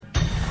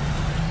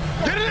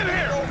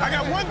I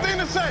got one thing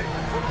to say.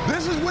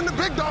 This is when the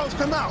big dogs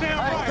come out. Damn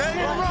right. Okay?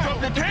 Damn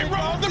right. You can't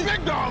roll with the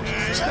big dogs.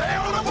 Stay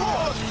on the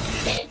board.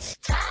 It's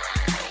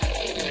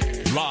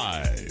time.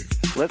 Live.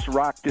 Let's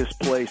rock this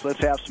place. Let's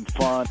have some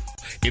fun.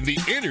 In the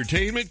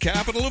entertainment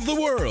capital of the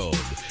world,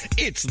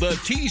 it's the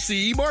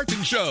T.C.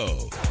 Martin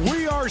Show.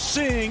 We are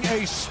seeing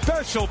a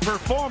special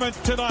performance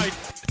tonight.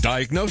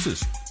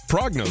 Diagnosis,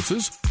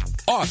 prognosis,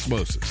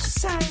 osmosis.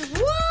 Say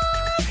what?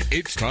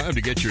 It's time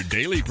to get your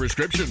daily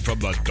prescription from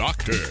the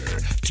doctor,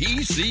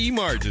 T.C.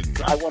 Martin.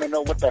 I want to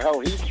know what the hell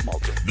he's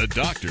smoking. The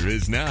doctor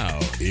is now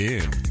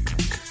in.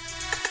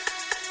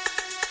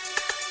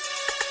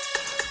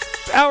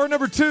 Hour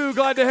number 2,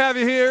 glad to have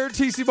you here.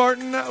 T.C.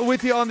 Martin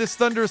with you on this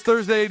thunderous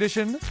Thursday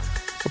edition.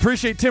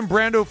 Appreciate Tim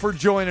Brando for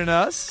joining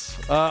us.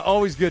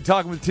 Always good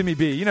talking with Timmy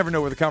B. You never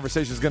know where the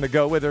conversation is going to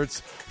go, whether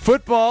it's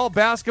football,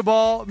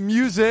 basketball,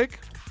 music,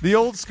 the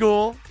old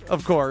school,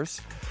 of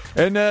course.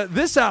 And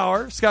this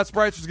hour, Scott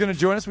Spreitzer is going to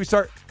join us. We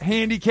start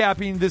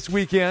handicapping this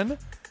weekend.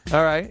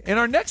 All right. And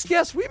our next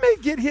guest, we may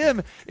get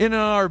him in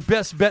our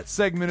best bet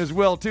segment as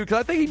well, too, because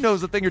I think he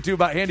knows a thing or two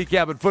about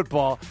handicapping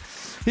football.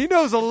 He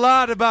knows a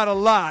lot about a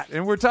lot,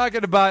 and we're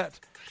talking about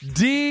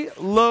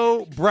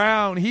D'Lo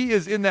Brown. He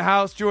is in the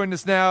house, joining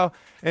us now,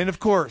 and of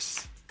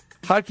course,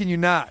 how can you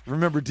not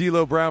remember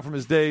D'Lo Brown from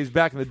his days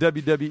back in the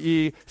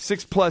WWE,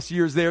 6+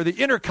 years there,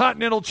 the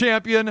Intercontinental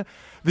Champion,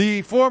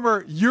 the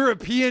former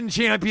European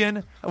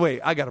Champion. Oh,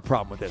 wait, I got a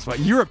problem with this. What,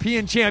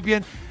 European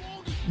Champion?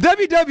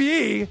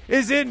 WWE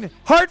is in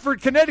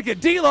Hartford, Connecticut.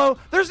 D'Lo,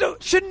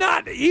 should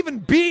not even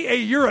be a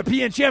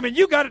European champion.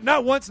 You got it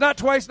not once, not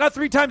twice, not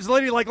 3 times a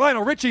lady like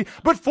Lionel Richie,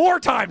 but 4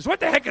 times. What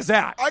the heck is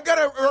that? I got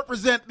to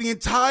represent the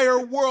entire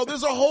world.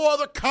 There's a whole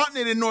other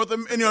continent in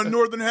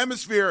Northern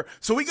Hemisphere,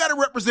 so we got to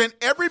represent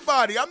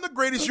everybody. I'm the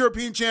greatest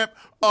European champ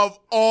of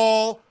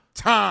all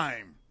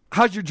time.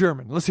 How's your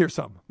German? Let's hear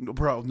some.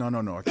 Bro, no.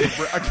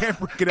 I can't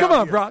break it out. Come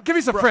on, here. bro. Give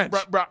me some French.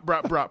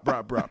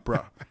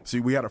 Bro. See,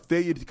 we had a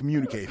failure to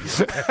communicate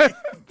here.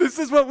 This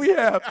is what we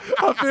have.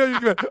 A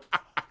failure.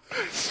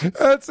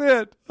 That's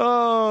it.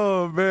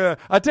 Oh, man.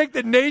 I take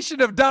the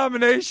nation of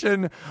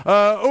domination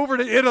over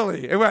to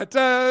Italy. It went,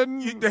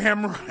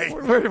 damn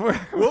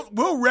right.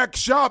 We'll wreck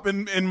shop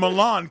in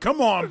Milan. Come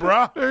on,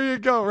 bro. There you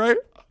go, right?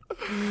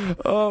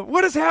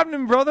 What is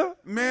happening, brother?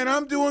 Man,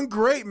 I'm doing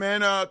great,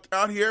 man.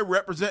 Out here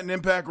representing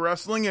Impact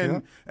Wrestling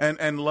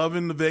and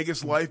loving the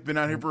Vegas life. Been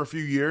out here for a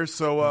few years,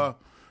 so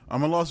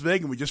I'm a Las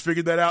Vegan. We just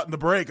figured that out in the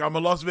break. I'm a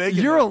Las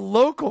Vegan. You're a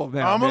local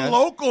now. I'm a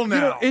local now.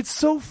 You know, it's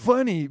so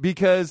funny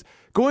because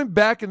going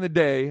back in the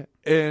day,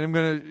 and I'm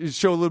going to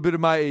show a little bit of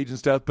my age and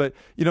stuff, but,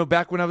 you know,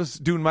 back when I was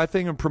doing my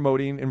thing and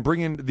promoting and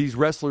bringing these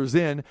wrestlers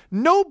in,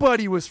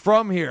 nobody was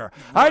from here.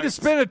 Right. I had to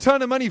spend a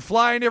ton of money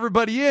flying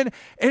everybody in,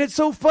 and it's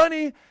so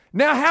funny.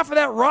 Now half of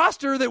that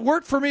roster that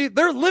worked for me,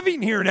 they're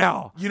living here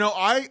now. You know,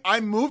 I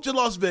moved to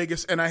Las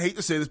Vegas, and I hate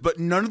to say this, but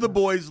none of the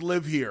boys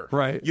live here.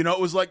 Right. You know,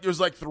 there was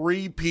like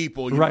 3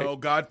 people. You know,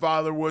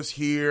 Godfather was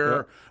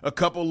here, a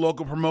couple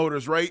local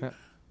promoters, right?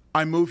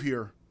 I moved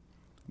here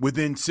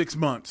within 6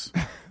 months.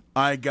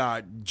 I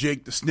got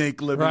Jake the Snake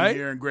living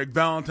here, and Greg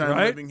Valentine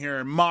living here,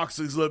 and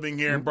Moxley's living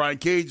here, and Brian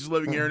Cage is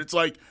living here, and it's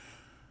like,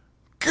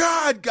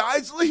 God,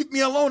 guys, leave me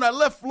alone. I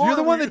left Florida. You're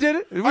the one that did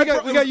it? We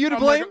got you to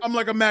blame? I'm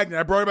like a magnet.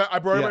 I brought it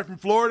back from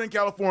Florida and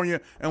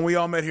California, and we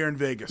all met here in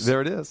Vegas.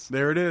 There it is. See?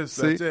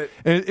 That's it.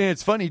 And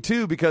it's funny,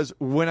 too, because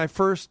when I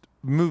first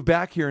moved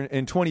back here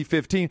in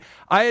 2015,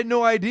 I had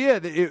no idea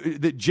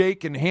that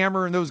Jake and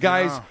Hammer and those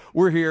guys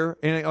were here.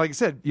 And like I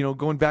said, you know,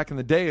 going back in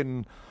the day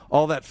and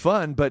all that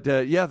fun, but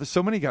there's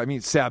so many guys. I mean,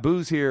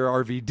 Sabu's here,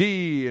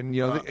 RVD, and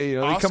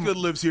Oscar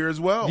lives here as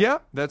well. Yeah,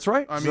 that's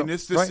right. I mean,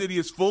 this city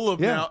is full of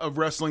now of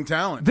wrestling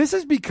talent. This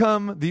has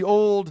become the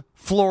old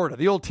Florida,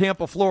 the old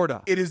Tampa,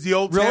 Florida. It is the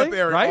old Tampa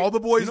area. Right? All the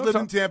boys live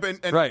in Tampa,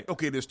 and right.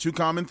 Okay, there's 2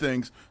 common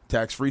things: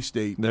 tax-free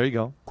state. There you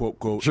go.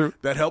 Quote. Sure.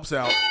 That helps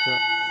out.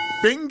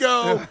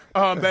 Bingo.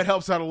 That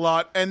helps out a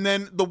lot. And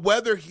then the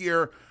weather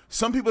here.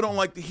 Some people don't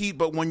like the heat,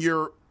 but when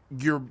you're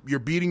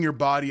beating your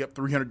body up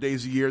 300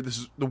 days a year.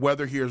 The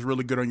weather here is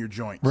really good on your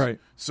joints. Right.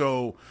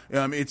 So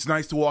it's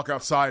nice to walk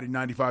outside at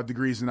 95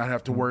 degrees and not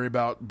have to worry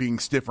about being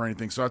stiff or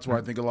anything. So that's why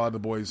I think a lot of the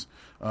boys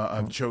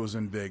have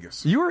chosen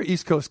Vegas. You were an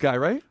East Coast guy,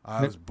 right?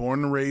 I was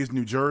born and raised in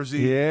New Jersey.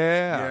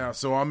 Yeah.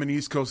 So I'm an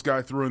East Coast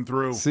guy through and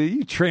through. See,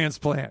 you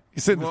transplant.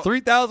 You're sitting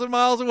 3,000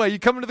 miles away. You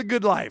come into the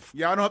good life.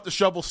 Yeah, I don't have to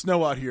shovel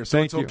snow out here, so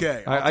it's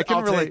okay. I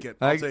can relate.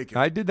 I'll take it.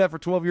 I did that for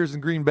 12 years in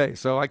Green Bay,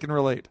 so I can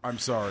relate. I'm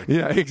sorry.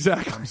 Yeah,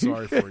 exactly. I'm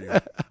sorry for you.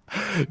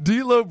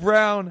 D'Lo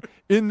Brown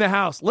in the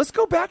house. Let's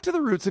go back to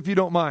the roots, if you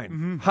don't mind.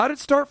 Mm-hmm. How did it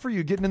start for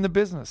you getting in the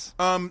business?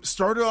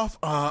 Started off,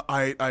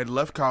 I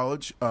left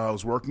college. I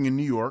was working in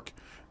New York,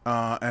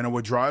 and I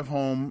would drive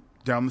home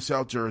down to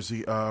South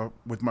Jersey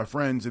with my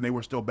friends, and they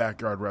were still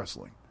backyard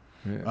wrestling.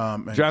 Yeah.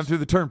 Driving through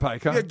the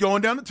turnpike, huh? Yeah,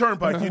 going down the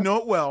turnpike. You know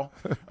it well.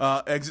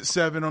 Exit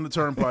 7 on the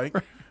turnpike.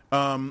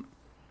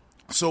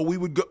 So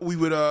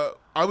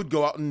I would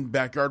go out and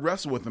backyard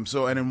wrestle with them.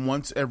 So, and then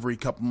once every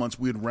couple months,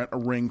 we would rent a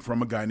ring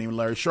from a guy named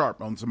Larry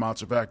Sharp, owns the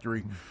Monster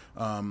Factory.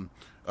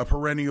 a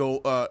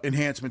perennial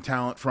enhancement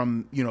talent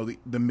from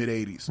the mid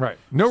 '80s. Right.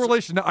 No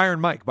relation to Iron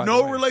Mike. By the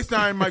way. No relation to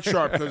Iron Mike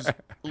Sharp because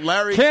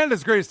Larry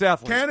Canada's greatest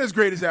athlete.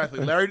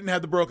 Larry didn't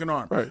have the broken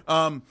arm.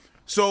 Right.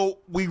 So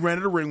we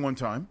rented a ring one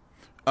time,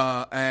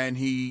 and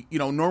he,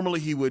 normally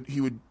he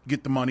would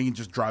get the money and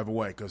just drive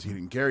away because he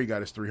didn't care. He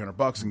got his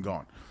 $300 and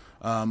gone.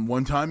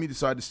 One time he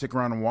decided to stick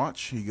around and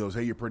watch. He goes,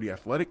 "Hey, you're pretty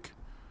athletic.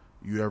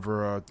 You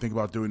ever think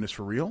about doing this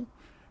for real?"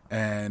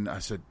 And I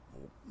said,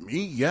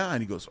 "Me? Yeah."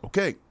 And he goes,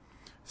 "Okay,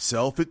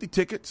 sell 50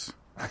 tickets.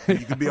 You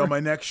can be on my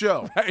next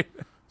show." Right.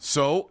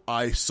 So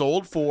I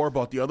sold 4,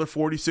 bought the other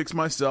 46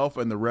 myself,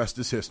 and the rest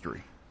is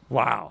history.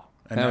 Wow.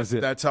 And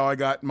that's how I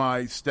got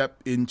my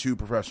step into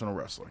professional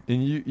wrestling.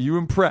 And you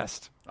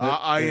impressed.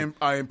 I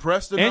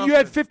impressed enough. And you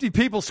had 50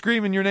 people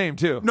screaming your name,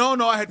 too. No,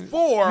 I had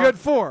 4. You had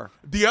 4.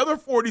 The other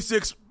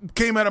 46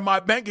 came out of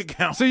my bank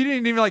account. So you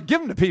didn't even,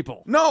 give them to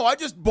people. No, I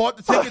just bought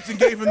the tickets and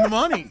gave them the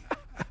money.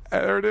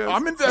 There it is.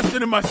 I'm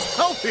investing in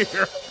myself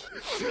here.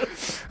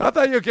 I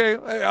thought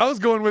I was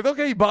going with,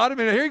 you bought him,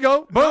 and here you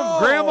go. Boom. No.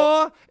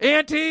 Grandma,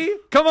 auntie,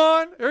 come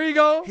on. Here you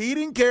go. He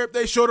didn't care if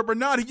they showed up or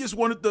not. He just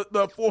wanted the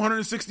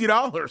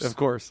 $460. Of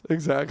course.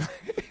 Exactly.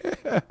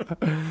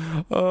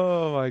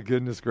 Oh, my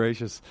goodness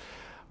gracious.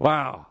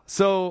 Wow.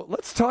 So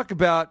let's talk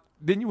about,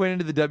 then you went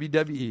into the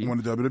WWE.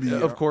 Went to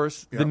WWE, of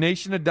course. Yep. The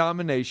Nation of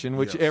Domination,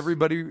 which Yes.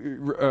 everybody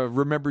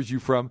remembers you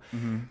from.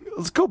 Mm-hmm.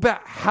 Let's go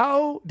back.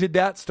 How did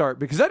that start?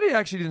 Because that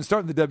actually didn't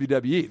start in the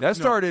WWE. That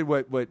started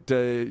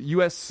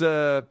U.S.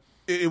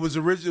 It was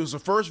original. It was the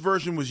first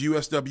version was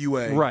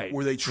USWA, right?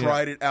 Where they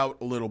tried it out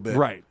a little bit,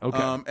 right?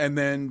 Okay. And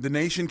then the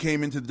Nation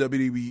came into the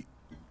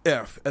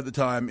WWF at the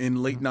time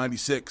in late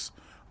 '96.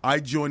 I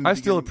joined. I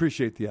still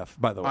appreciate the F,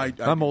 by the way.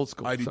 I'm old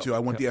school. I do too. I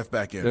want the F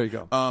back in. There you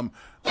go.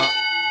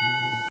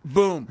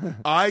 Boom.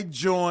 I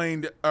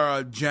joined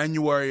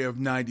January of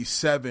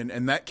 '97,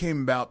 and that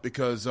came about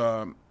because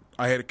I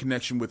had a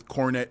connection with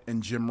Cornette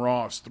and Jim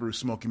Ross through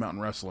Smoky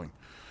Mountain Wrestling.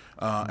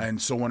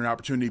 And so when an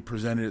opportunity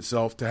presented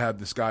itself to have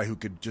this guy who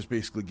could just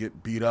basically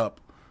get beat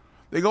up,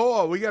 they go,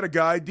 "Oh, we got a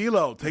guy,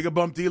 D'Lo. Take a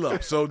bump, D'Lo."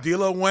 So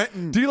D'Lo went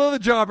and D'Lo the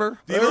Jobber.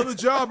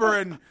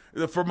 And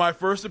for my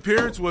first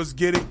appearance was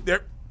getting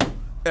there.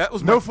 That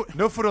was no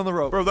foot on the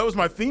rope, bro. That was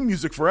my theme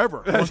music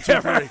forever. 1, 2,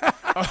 3.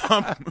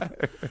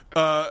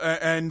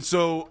 And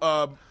so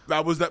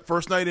that was that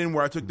first night in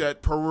where I took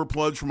that pervert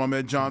plunge from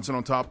Ahmed Johnson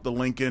on top of the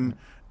Lincoln,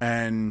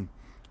 and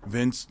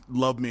Vince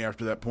loved me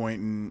after that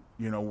point. And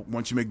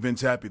once you make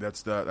Vince happy,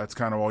 that's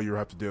kind of all you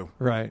have to do.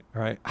 Right.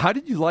 How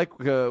did you like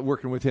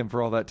working with him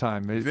for all that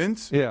time,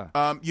 Vince? Yeah.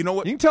 You know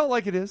what? You can tell it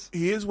like it is.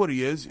 He is what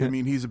he is. I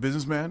mean, he's a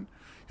businessman.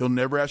 He'll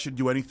never ask you to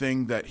do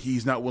anything that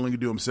he's not willing to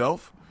do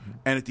himself.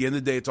 And at the end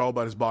of the day, it's all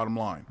about his bottom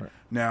line. Right.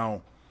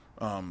 Now,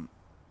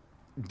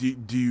 do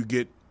you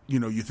get,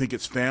 you think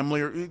it's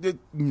family?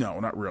 No,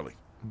 not really.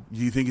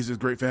 Do you think he's a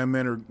great family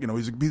man? Or,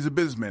 he's a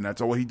businessman.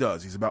 That's all what he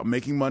does. He's about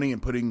making money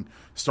and putting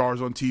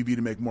stars on TV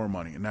to make more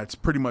money. And that's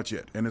pretty much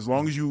it. And as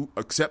long as you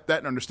accept that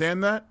and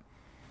understand that,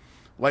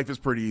 life is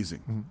pretty easy.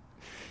 Mm-hmm.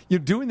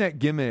 You're doing that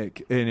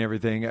gimmick and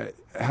everything.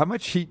 How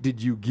much heat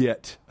did you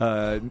get?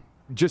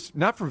 Just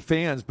not from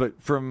fans, but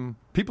from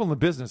people in the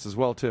business as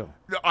well, too.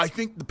 I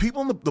think the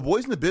people, the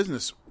boys in the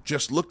business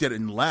just looked at it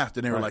and laughed,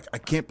 and they were like, "I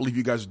can't believe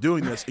you guys are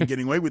doing this and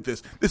getting away with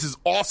this. This is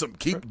awesome.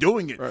 Keep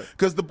doing it."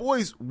 Because the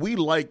boys, we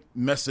like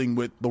messing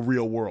with the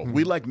real world. Mm-hmm.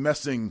 We like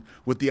messing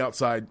with the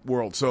outside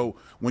world. So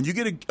when you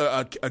get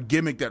a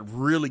gimmick that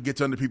really gets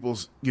under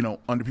people's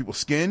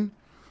skin,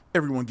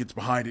 everyone gets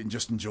behind it and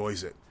just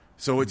enjoys it.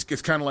 So it's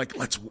kind of like,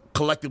 let's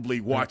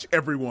collectively watch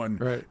everyone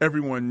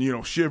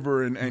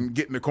shiver and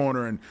get in the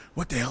corner and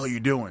what the hell are you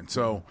doing?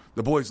 So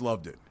the boys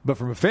loved it. But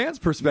from a fan's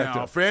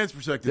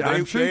perspective,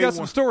 I'm sure you got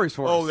some stories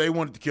for us. Oh, they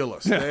wanted to kill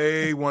us.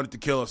 They wanted to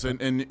kill us,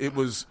 and it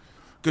was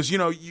because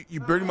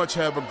you pretty much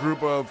have a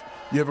group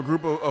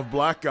of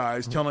black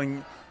guys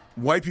telling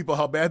white people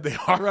how bad they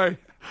are. Right.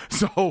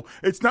 So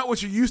it's not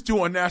what you're used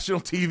to on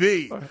national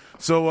TV.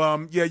 So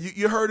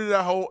you heard it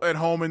at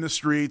home in the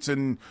streets,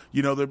 and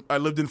I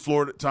lived in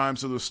Florida at the time,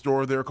 so the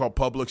store there called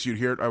Publix. You'd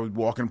hear it. I would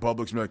walk in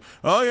Publix and be like,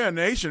 "Oh yeah,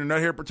 Nation, they're not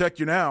here to protect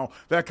you now."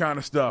 That kind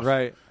of stuff.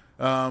 Right.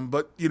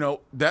 But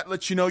that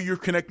lets you know you're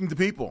connecting to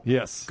people.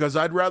 Yes. Because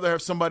I'd rather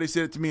have somebody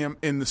say it to me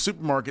in the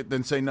supermarket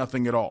than say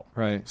nothing at all.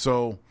 Right.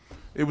 So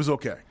it was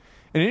okay.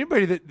 And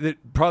anybody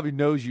that probably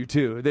knows you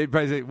too, they'd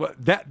probably say, "What?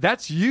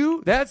 That's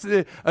you? That's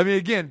the." I mean,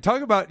 again,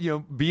 talk about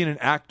being an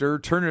actor,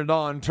 turning it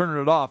on,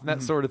 turning it off, and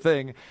that sort of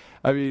thing.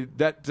 I mean,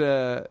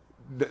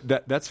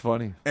 that's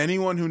funny.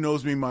 Anyone who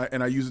knows me,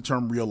 and I use the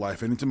term real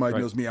life, anyone who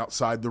knows me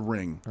outside the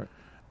ring,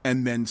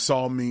 and then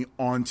saw me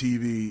on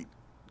TV,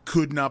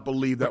 could not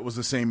believe that was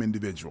the same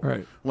individual.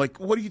 Right.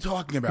 Like, what are you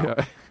talking about?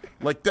 Yeah.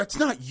 Like, that's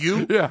not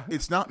you. Yeah.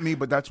 It's not me,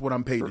 but that's what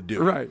I'm paid to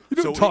do. Right.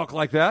 You don't talk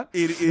like that.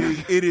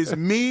 It is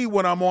me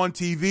when I'm on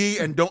TV,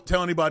 and don't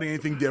tell anybody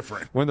anything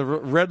different. When the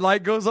red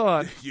light goes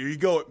on. Here you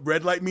go.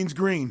 Red light means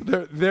green.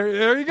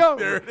 There you go.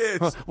 There it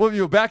is.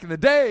 Well, back in the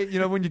day,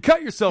 when you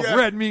cut yourself,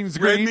 red means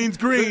green. Red means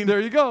green.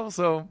 There you go.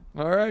 So,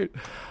 all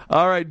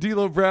right.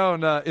 D'Lo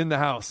Brown in the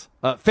house.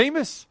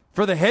 Famous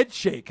for the head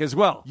shake as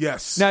well.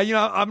 Yes. Now,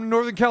 I'm a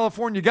Northern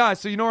California guy,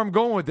 so you know where I'm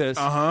going with this.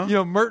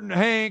 Merton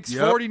Hanks,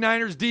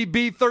 49ers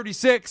DB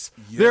 36.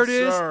 Yes, there it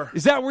is. Sir.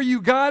 Is that where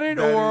you got it,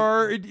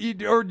 or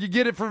you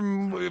get it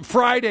from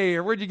Friday,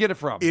 or where'd you get it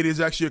from? It is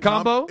actually a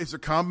combo. It's a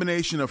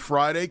combination of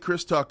Friday,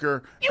 Chris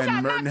Tucker,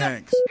 and Merton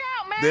Hanks.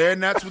 There,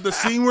 and that's where the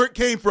scene where it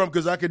came from,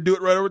 because I could do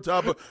it right over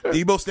top of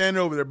Debo standing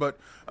over there. But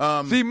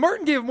see,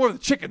 Merton gave him more of the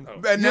chicken,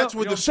 though. And that's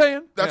where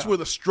that's where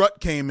the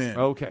strut came in.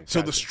 Okay.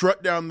 So the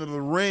strut down to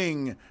the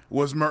ring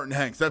was Merton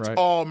Hanks. That's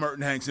all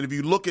Merton Hanks. And if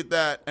you look at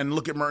that and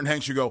look at Merton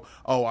Hanks, you go,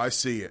 oh, I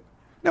see it.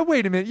 Now,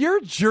 wait a minute. You're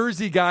a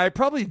Jersey guy,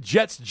 probably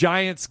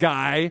Jets-Giants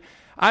guy.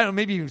 I don't know,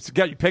 maybe you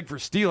got you pegged for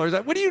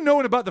Steelers. What do you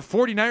know about the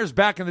 49ers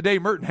back in the day,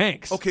 Merton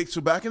Hanks? Okay,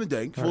 so back in the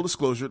day, full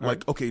disclosure,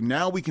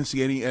 now we can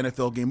see any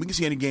NFL game. We can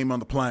see any game on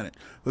the planet.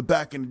 But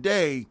back in the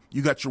day,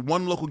 you got your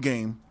one local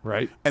game.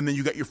 Right. And then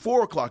you got your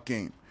 4 o'clock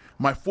game.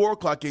 My 4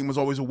 o'clock game was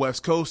always a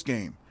West Coast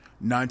game.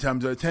 9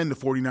 times out of 10, the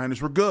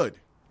 49ers were good.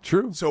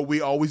 True. So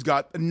we always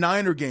got a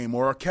Niner game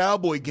or a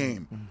Cowboy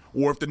game.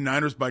 Or if the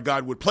Niners, by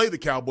God, would play the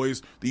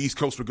Cowboys, the East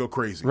Coast would go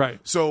crazy. Right.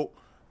 So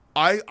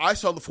I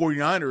saw the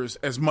 49ers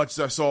as much as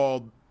I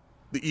saw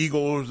the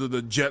Eagles or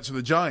the Jets or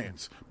the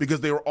Giants,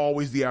 because they were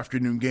always the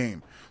afternoon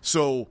game.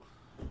 So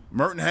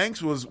Merton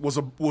Hanks was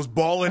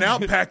balling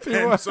out back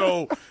then.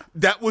 So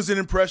that was an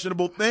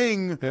impressionable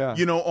thing,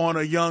 on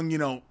a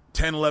young,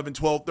 10, 11,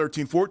 12,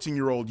 13,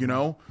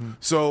 14-year-old,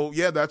 So,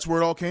 yeah, that's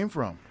where it all came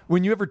from.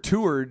 When you ever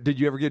toured, did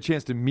you ever get a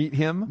chance to meet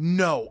him?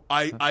 No,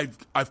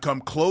 I've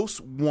come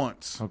close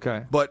once.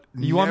 Okay. But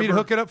you want me to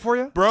hook it up for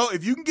you? Bro,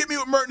 if you can get me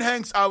with Merton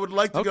Hanks, I would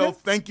like to go.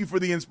 Thank you for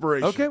the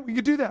inspiration. Okay, we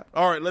can do that.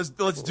 All right, let's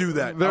do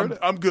that.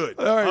 I'm good.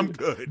 All right. I'm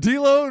good.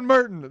 D'Lo and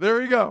Merton. There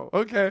we go.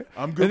 Okay.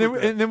 I'm good.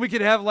 And then we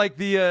could have like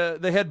the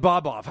head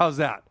bob off. How's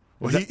that?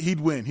 Well,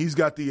 he'd win. He's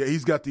got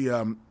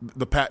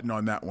the patent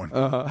on that one.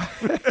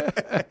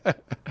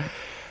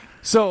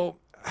 So,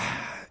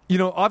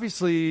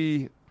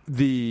 obviously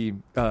the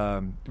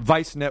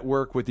Vice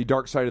Network with the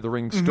Dark Side of the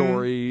Ring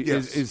story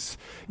is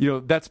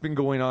that's been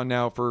going on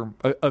now for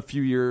a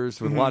few years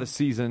with a lot of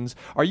seasons.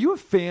 Are you a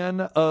fan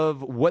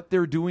of what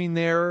they're doing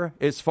there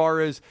as far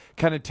as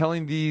kind of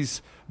telling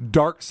these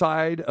dark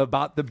side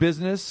about the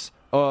business?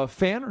 A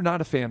fan or not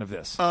a fan of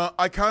this?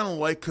 I kind of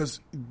like, because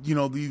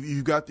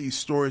you've got these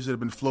stories that have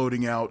been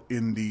floating out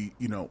in the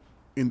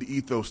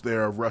ethos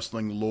there of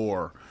wrestling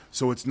lore.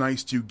 So it's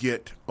nice to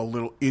get a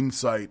little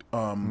insight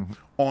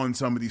on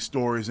some of these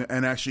stories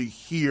and actually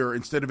hear,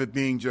 instead of it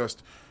being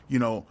just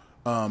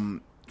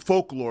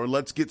folklore.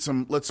 Let's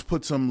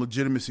put some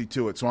legitimacy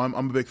to it. So I'm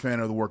a big fan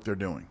of the work they're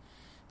doing.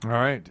 All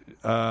right,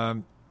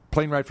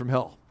 Plane Ride from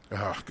Hell.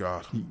 Oh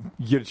God, you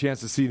get a chance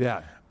to see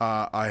that.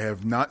 I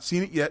have not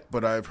seen it yet,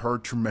 but I've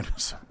heard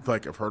tremendous.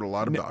 I've heard a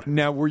lot about it.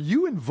 Now, were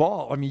you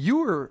involved? I mean, you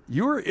were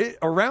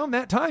around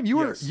that time. You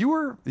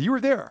were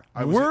there.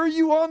 Were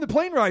you on the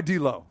plane ride,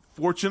 D'Lo?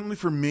 Fortunately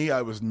for me,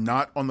 I was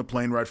not on the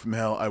Plane Ride from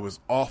Hell. I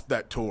was off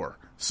that tour.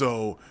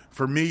 So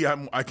for me,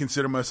 I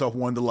consider myself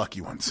one of the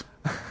lucky ones.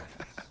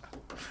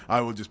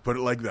 I will just put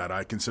it like that.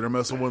 I consider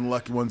myself one of the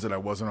lucky ones that I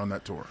wasn't on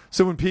that tour.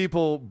 So when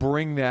people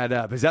bring that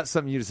up, is that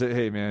something you just say,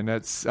 "Hey, man,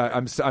 that's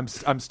I'm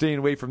staying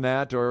away from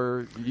that,"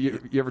 or you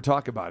ever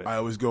talk about it? I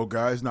always go,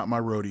 guys, not my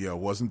rodeo.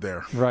 Wasn't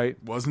there.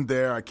 Right. Wasn't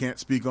there. I can't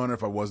speak on it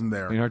if I wasn't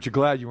there. Aren't you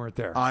glad you weren't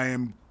there? I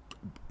am.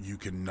 You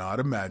cannot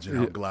imagine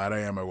how glad I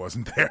am I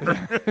wasn't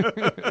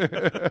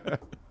there.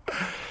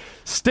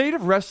 State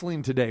of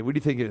wrestling today. What do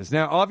you think it is?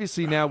 Now,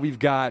 obviously, we've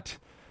got,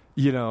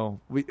 you've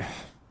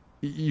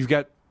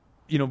got.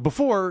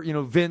 Before,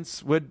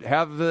 Vince would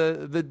have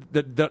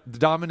the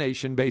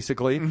domination,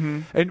 basically.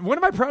 Mm-hmm. And one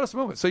of my proudest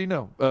moments,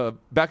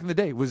 back in the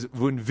day, was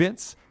when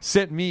Vince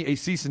sent me a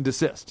cease and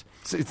desist.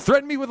 It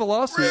threatened me with a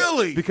lawsuit.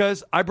 Really?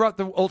 Because I brought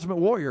the Ultimate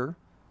Warrior,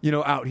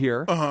 out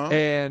here,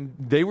 and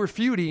they were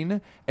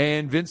feuding,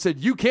 and Vince said,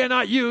 "You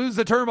cannot use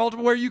the term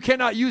Ultimate Warrior. You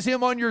cannot use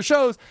him on your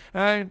shows."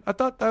 And I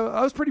thought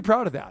I was pretty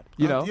proud of that.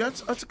 Yeah,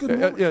 that's a good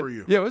moment for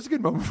you. Yeah, it was a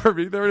good moment for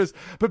me. There it is.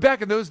 But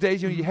back in those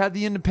days, you had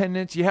the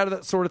independents, you had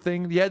that sort of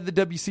thing, you had the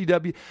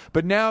WCW.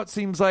 But now it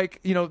seems like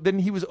then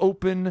he was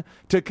open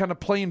to kind of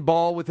playing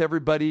ball with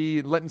everybody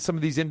and letting some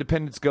of these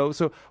independents go.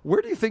 So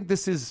where do you think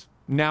this is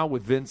now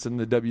with Vince and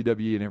the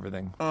WWE and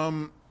everything?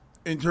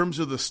 In terms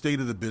of the state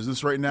of the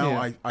business right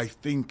now, I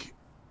think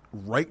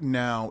right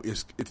now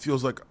it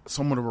feels like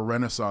somewhat of a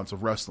renaissance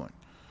of wrestling,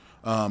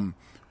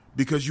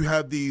 because you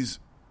have these,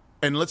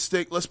 and let's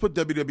put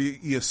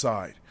WWE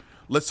aside.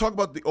 Let's talk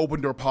about the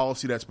open door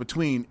policy that's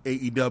between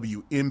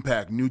AEW,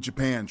 Impact, New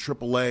Japan,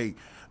 AAA.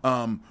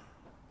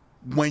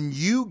 When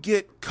you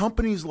get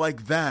companies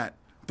like that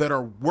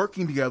are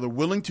working together,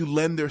 willing to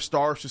lend their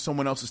stars to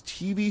someone else's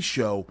TV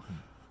show,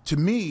 to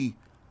me,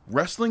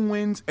 wrestling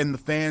wins and the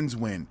fans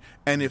win.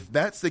 And if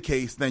that's the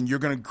case, then you're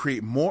going to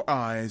create more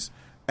eyes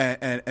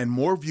and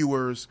more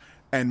viewers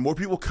and more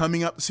people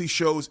coming up to see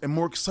shows and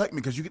more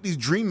excitement, because you get these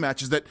dream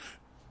matches that,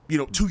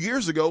 2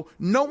 years ago,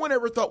 no one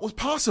ever thought was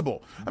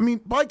possible. I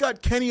mean, by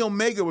God, Kenny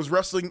Omega was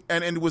wrestling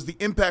and was the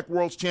Impact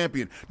World's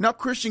Champion. Now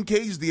Christian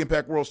Cage is the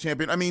Impact World's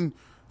Champion. I mean,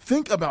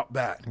 think about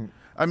that.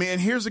 I mean,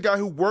 and here's a guy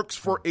who works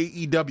for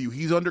AEW.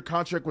 He's under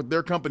contract with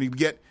their company,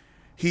 yet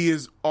he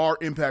is our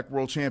Impact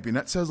World Champion.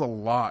 That says a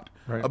lot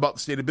about the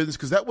state of business,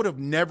 because that would have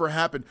never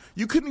happened.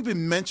 You couldn't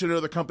even mention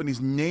another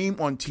company's name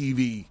on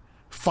TV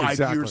 5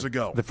 years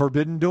ago. The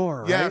Forbidden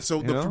Door, right? Yeah,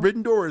 so the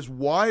Forbidden Door is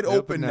wide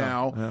open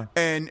now,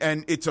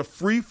 and it's a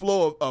free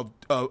flow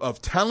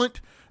of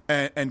talent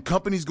and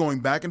companies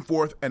going back and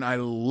forth, and I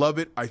love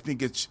it. I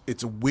think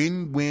it's a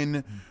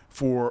win-win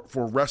for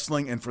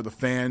wrestling and for the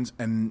fans,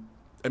 and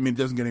I mean, it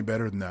doesn't get any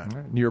better than that.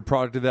 Right. You're a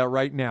product of that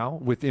right now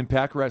with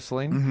Impact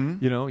Wrestling.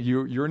 Mm-hmm. You know,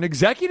 you're an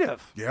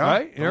executive,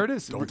 right? There it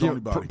is. Don't tell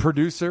anybody.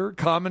 Producer,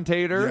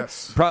 commentator.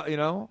 Yes. Probably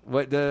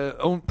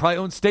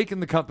own stake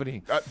in the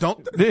company.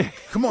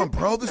 Come on,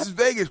 bro. This is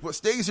Vegas. What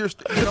stays here?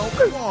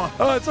 Come on.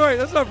 Oh, that's all right.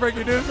 That's not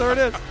breaking news. There it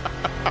is.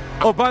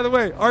 Oh, by the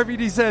way,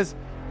 RVD says,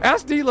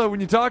 ask D'Lo when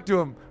you talk to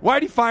him,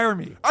 why'd he fire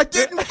me? I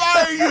didn't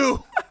fire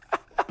you.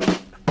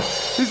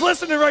 He's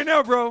listening right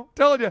now, bro.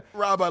 Telling you.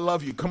 Rob, I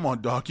love you. Come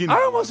on, Doc.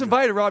 I almost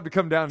invited Rob to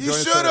come down and join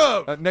us. You should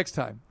have. Next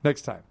time.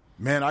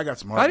 Man, I got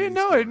some. I didn't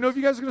know. I didn't know if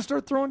you guys were going to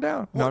start throwing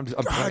down. Well, I'm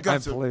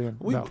playing.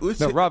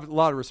 No, Rob, a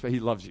lot of respect.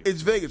 He loves you.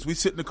 It's Vegas. We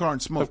sit in the car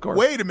and smoke. Of course.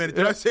 Wait a minute.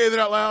 Did I say that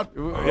out loud?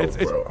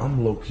 Bro,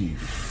 I'm low-key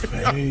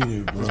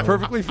faded, bro. It's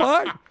perfectly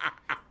fine.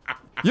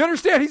 You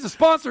understand? He's a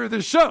sponsor of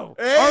this show.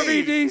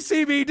 Hey. RVD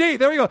CBD.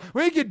 There we go.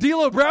 We can get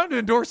D'Lo Brown to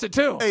endorse it,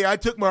 too. Hey, I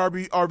took my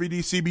RVD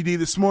CBD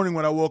this morning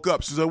when I woke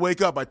up. As soon as I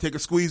wake up, I take a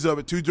squeeze of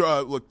it,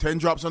 10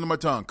 drops under my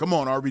tongue. Come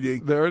on,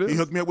 RVD. There it is. He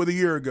hooked me up with a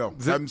year ago.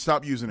 I haven't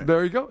stopped using it.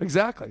 There you go.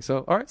 Exactly.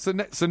 So, all right. So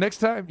next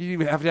time, you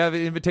have to have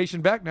an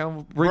invitation back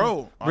now. Bring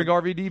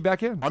RVD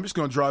back in. I'm just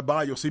going to drive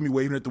by. You'll see me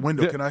waving at the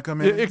window. Can I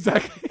come in? Yeah,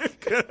 exactly.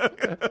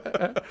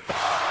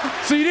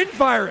 So you didn't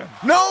fire him?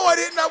 No, I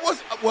didn't.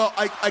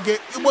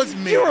 It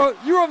wasn't me.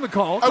 You were on the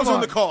call. I was on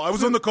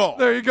the call.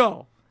 There you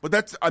go. But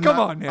that's Come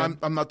on, man.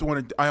 I'm not the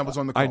one. I was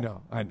on the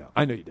call. I know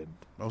you didn't.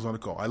 I was on the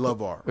call. I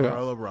love R. Yeah. I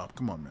love Rob.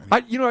 Come on, man. I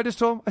just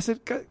told him. I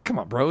said, "Come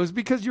on, bro. It's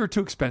because you were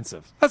too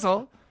expensive. That's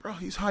all." Bro,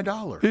 he's high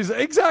dollar. He's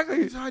high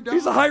dollar.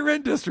 He's a high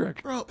rent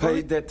district. Bro,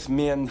 pay that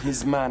man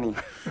his money.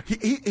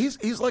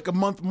 He's like a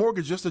month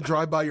mortgage just to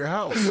drive by your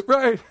house.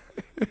 Right.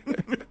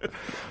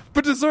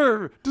 But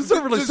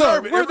deservedly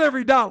so. Worth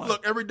every dollar.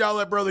 Look, every dollar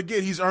that brother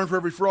get, he's earned for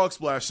every frog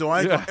splash. So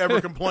I ain't gonna ever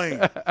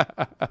complain.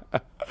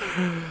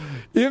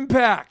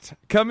 Impact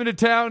coming to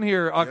town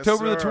here,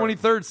 October the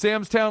 23rd,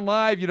 Sam's Town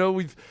Live. You know,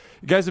 you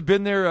guys have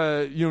been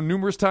there,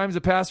 numerous times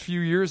the past few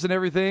years and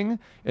everything.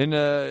 And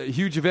a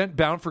huge event,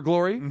 Bound for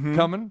Glory,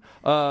 coming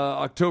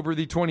October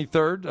the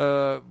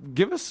 23rd.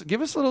 Give us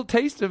a little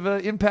taste of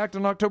Impact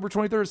on October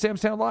 23rd at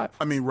Sam's Town Live.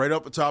 I mean, right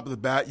off the top of the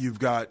bat, you've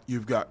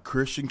got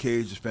Christian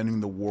Cage defending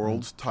the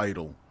world's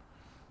title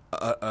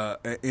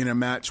in a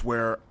match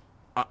where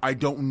I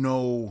don't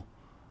know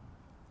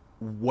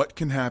what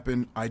can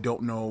happen. I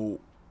don't know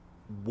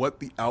what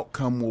the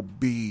outcome will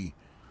be.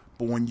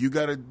 But when you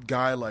got a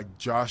guy like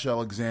Josh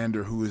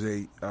Alexander, who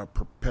is a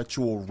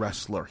perpetual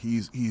wrestler,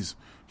 he's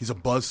a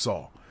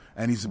buzzsaw,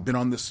 and he's been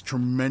on this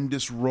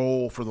tremendous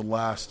roll for the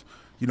last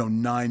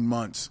 9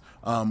 months.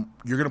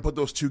 You're going to put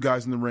those two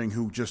guys in the ring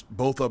who just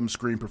both of them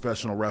scream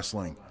professional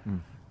wrestling.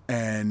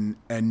 And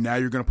now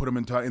you're going to put him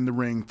in the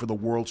ring for the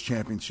World's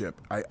Championship.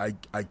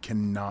 I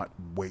cannot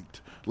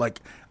wait.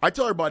 Like, I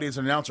tell everybody as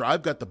an announcer,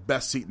 I've got the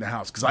best seat in the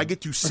house because I get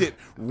to sit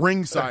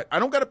ringside. I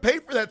don't got to pay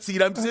for that seat.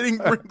 I'm sitting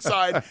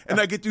ringside, and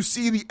I get to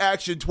see the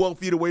action 12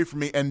 feet away from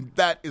me, and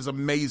that is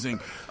amazing.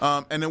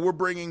 And then we're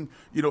bringing,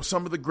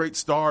 some of the great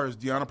stars.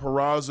 Deonna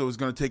Purrazzo is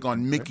going to take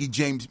on Mickie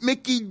James.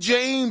 Mickie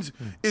James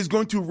is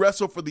going to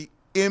wrestle for the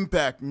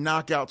Impact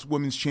Knockouts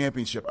Women's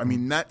Championship. I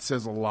mean, that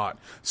says a lot.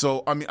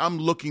 So, I mean, I'm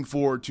looking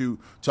forward to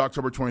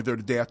October 23rd,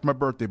 the day after my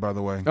birthday, by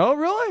the way. Oh,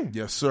 really?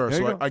 Yes, sir.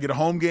 So I get a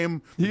home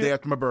game the day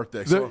after my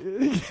birthday. So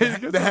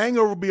the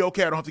hangover will be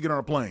okay. I don't have to get on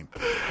a plane.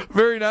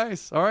 Very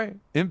nice. All right.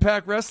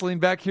 Impact Wrestling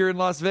back here in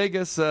Las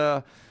Vegas.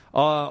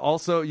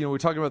 Also, we're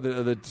talking about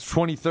the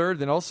 23rd,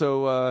 then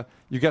also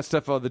you got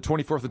stuff the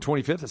 24th and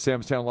 25th at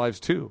Sam's Town Lives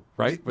too,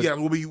 right? Yeah,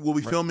 we'll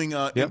be filming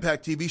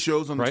Impact TV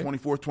shows on the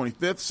 24th,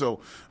 25th. So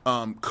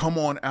come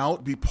on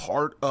out, be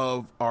part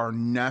of our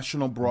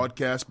national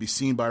broadcast, be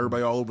seen by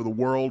everybody all over the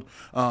world.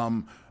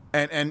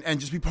 And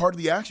just be part of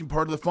the action,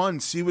 part of the fun.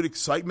 See what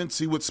excitement,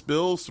 see what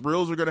thrills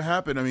are going to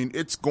happen. I mean,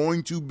 it's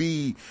going to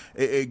be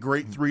a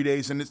great 3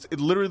 days, and it's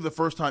literally the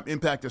first time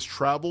Impact has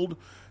traveled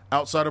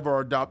outside of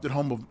our adopted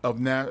home of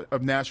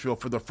Nashville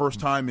for the first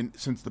time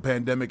since the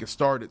pandemic has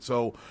started.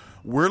 So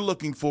we're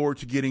looking forward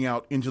to getting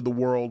out into the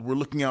world. We're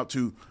looking out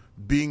to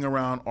being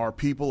around our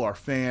people, our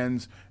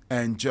fans,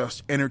 and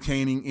just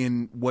entertaining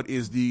in what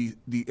is the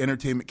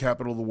entertainment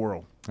capital of the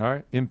world. All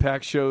right.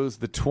 Impact shows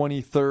the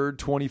 23rd,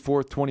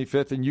 24th,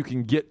 25th, and you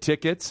can get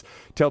tickets.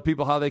 Tell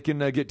people how they can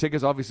get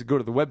tickets. Obviously, go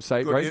to the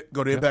website, right?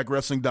 Go to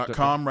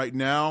impactwrestling.com right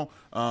now.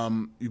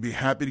 You'd be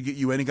happy to get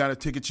you any kind of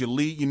tickets you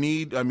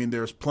need. I mean,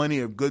 there's plenty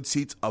of good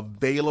seats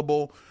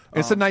available.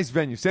 It's a nice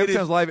venue.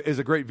 Sam's Live is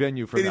a great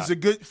venue for that.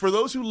 It is for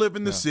those who live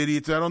in the city.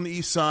 It's out on the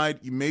east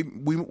side.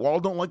 We all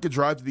don't like to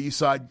drive to the east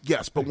side,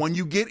 yes, but when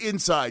you get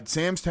inside,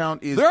 Sam's Town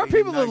is. There are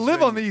people nice that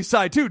live on the east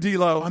side too,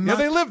 D'Lo.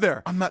 They live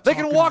there. They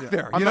can walk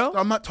there.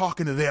 I'm not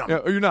talking to them.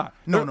 You're not.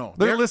 No.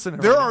 They're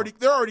listening. They're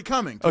already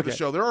coming to the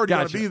show. They're already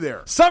going to be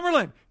there.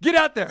 Summerlin, get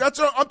out there. That's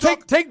what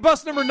I'm take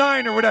bus number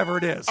 9 or whatever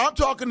it is. I'm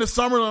talking to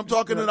Summerlin. I'm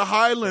talking to the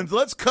Highlands.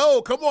 Let's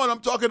go. Come on. I'm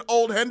talking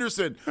Old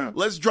Henderson.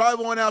 Let's drive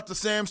on out to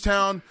Sam's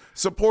Town.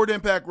 Support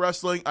Impact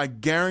Wrestling. I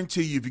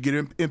guarantee you, if you get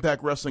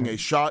Impact Wrestling a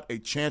shot, a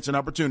chance, an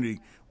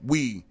opportunity,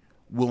 we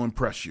will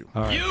impress you.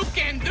 Right. You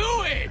can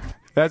do it.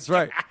 That's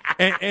right.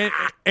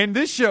 And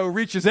this show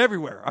reaches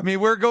everywhere. I mean,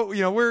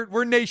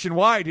 we're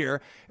nationwide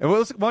here. And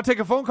want to take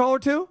a phone call or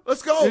two?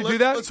 Let's go. Do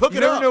that. Let's hook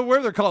it up. You never know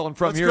where they're calling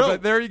from here,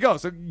 but there you go.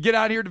 So get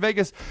out here to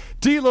Vegas.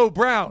 D'Lo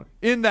Brown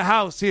in the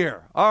house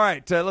here. All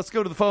right, let's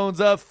go to the phones.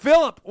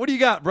 Philip, what do you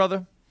got,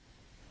 brother?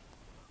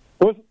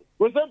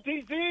 What's up,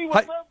 TC?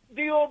 What's up,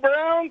 D'Lo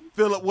Brown?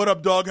 Philip, what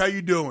up, dog? How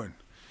you doing?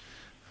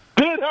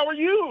 Good. How are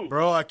you?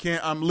 Bro,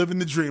 I'm living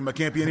the dream. I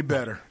can't be any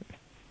better.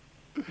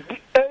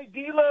 Hey,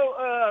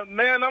 D'Lo,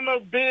 man, I'm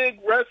a big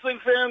wrestling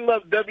fan.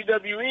 Love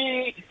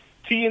WWE,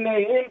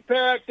 TNA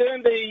Impact,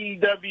 and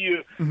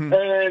AEW. Mm-hmm.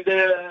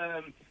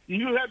 And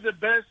you have the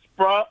best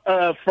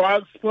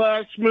frog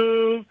splash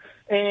move.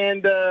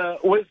 And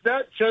was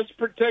that chest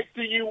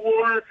protector you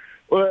wore?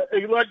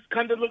 It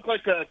kind of looked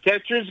like a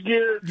catcher's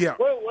gear. Yeah.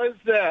 What was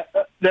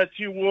that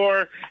you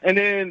wore? And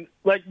then,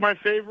 like, my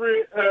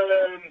favorite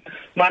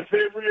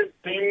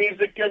theme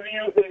music of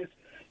you is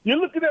 "You're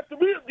Looking at the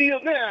Real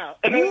Deal Now."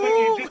 And then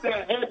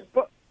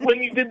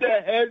when you did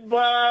that head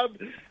bob,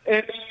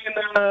 and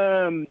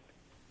then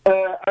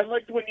I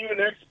liked when you and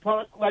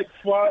X-Pac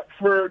fought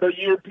for the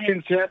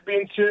European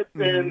Championship,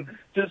 and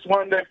just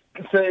wanted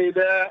to say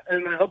that.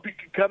 And I hope you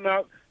can come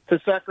out to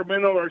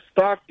Sacramento or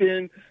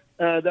Stockton.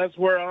 That's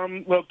where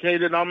I'm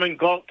located. I'm in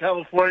Galt,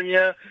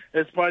 California.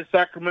 It's by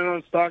Sacramento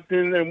and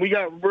Stockton, and we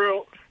got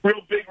real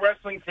big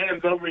wrestling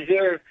fans over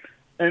here.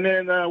 And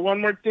then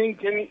one more thing,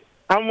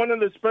 I'm one of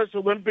the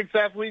Special Olympics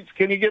athletes.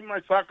 Can you give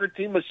my soccer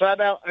team a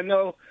shout out? I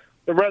know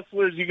the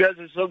wrestlers, you guys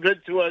are so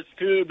good to us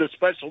too. The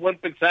Special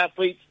Olympics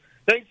athletes.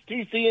 Thanks,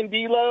 TC and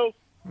D'Lo.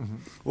 Mm-hmm.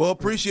 Well,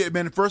 appreciate it,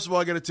 man. First of all,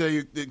 I got to tell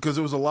you, because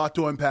there was a lot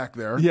to unpack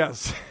there.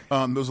 Yes,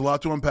 there was a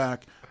lot to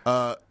unpack.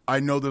 I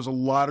know there's a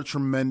lot of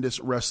tremendous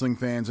wrestling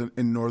fans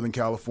in Northern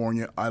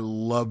California. I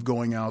love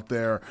going out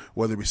there,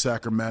 whether it be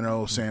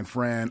Sacramento, San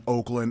Fran,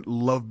 Oakland.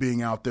 Love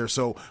being out there.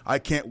 So I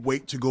can't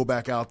wait to go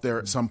back out there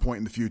at some point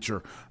in the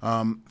future.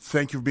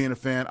 Thank you for being a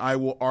fan. I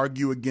will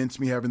argue against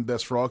me having the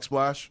best frog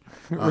splash.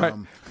 Right.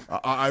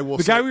 I will.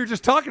 The guy we were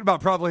just talking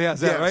about probably has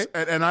that, right?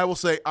 And I will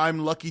say I'm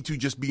lucky to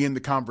just be in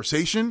the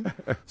conversation.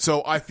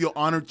 So I feel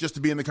honored just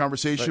to be in the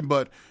conversation.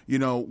 Right. But,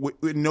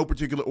 in no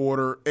particular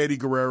order, Eddie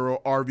Guerrero,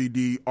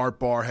 RVD, Art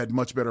Barr had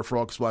much better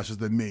frog splashes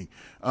than me.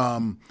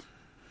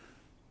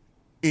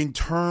 In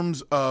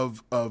terms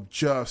of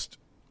just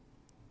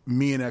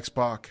me and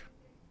X-Pac,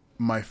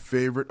 my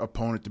favorite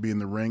opponent to be in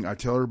the ring, I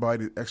tell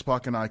everybody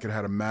X-Pac and I could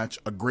have had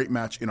a great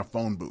match in a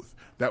phone booth.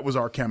 That was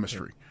our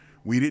chemistry.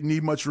 We didn't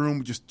need much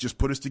room. Just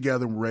put us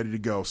together and we're ready to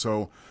go.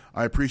 So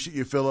I appreciate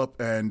you, Philip,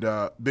 and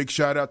big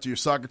shout out to your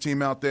soccer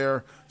team out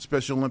there.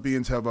 Special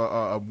Olympians have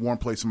a warm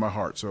place in my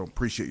heart. So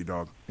appreciate you,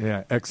 dog.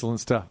 Yeah,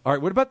 excellent stuff. All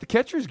right, what about the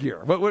catcher's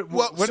gear?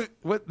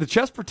 What the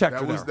chest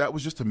protector? That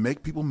was just to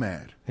make people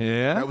mad.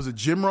 Yeah, that was a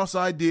Jim Ross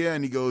idea,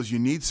 and he goes, "You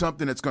need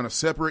something that's going to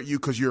separate you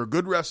because you're a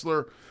good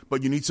wrestler,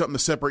 but you need something to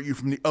separate you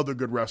from the other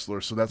good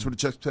wrestlers." So that's where the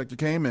chest protector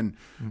came, and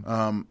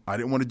I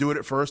didn't want to do it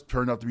at first.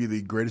 Turned out to be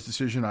the greatest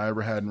decision I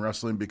ever had in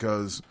wrestling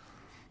because,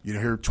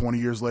 here 20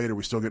 years later,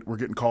 we're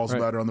getting calls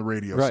about it on the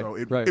radio. Right. So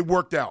it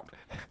worked out.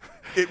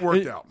 It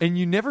worked out. And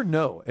you never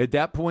know at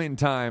that point in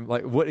time,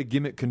 like what a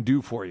gimmick can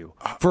do for you,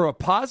 for a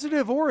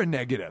positive or a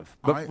negative.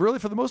 But really,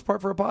 for the most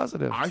part, for a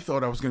positive. I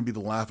thought I was going to be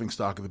the laughing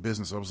stock of the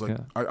business. I was like,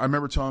 I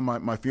remember telling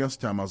my fiance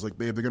time, I was like,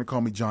 babe, they're going to call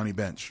me Johnny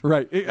Bench.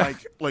 Right.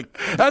 Like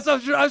I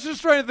was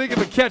just trying to think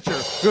of a catcher.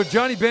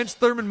 Johnny Bench,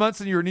 Thurman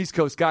Munson, you're an East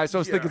Coast guy, so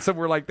I was thinking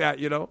somewhere like that,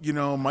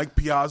 Mike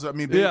Piazza. I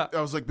mean, babe,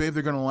 I was like, babe,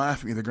 they're going to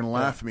laugh at me. They're going to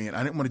laugh at me. And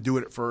I didn't want to do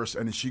it at first.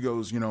 And then she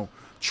goes,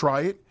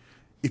 try it.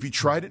 If you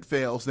try it, it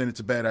fails, then it's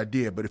a bad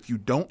idea. But if you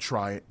don't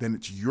try it, then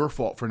it's your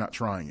fault for not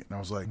trying it. And I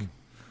was like,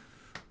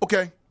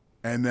 okay.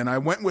 And then I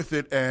went with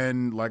it.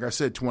 And like I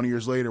said, 20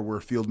 years later, we're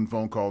fielding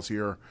phone calls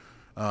here.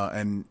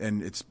 And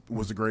it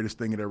was the greatest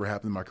thing that ever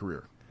happened in my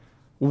career.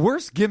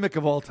 Worst gimmick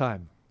of all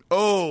time?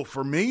 Oh,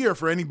 for me or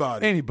for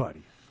anybody?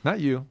 Anybody. Not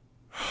you.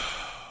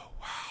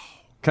 Wow.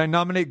 Can I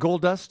nominate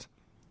Goldust?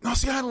 No,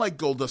 see, I like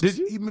Goldust. Did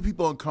you? Even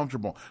people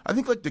uncomfortable. I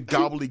think like the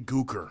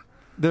gobbledygooker.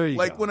 There you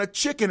like go. when a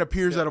chicken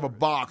appears out of a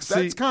box,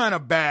 that's kind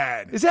of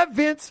bad. Is that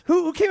Vince?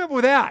 Who came up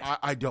with that?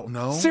 I don't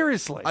know.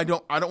 Seriously, I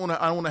don't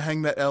want to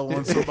hang that L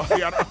on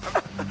somebody. I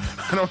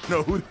don't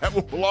know who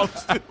that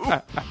belongs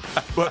to.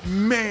 But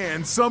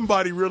man,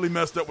 somebody really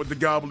messed up with the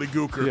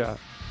gobbledygooker. Yeah.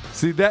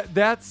 See,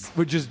 that's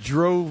what just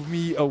drove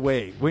me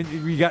away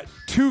when we got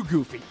too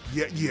goofy.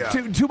 Yeah.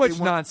 Too much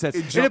nonsense.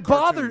 And it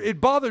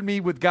bothered me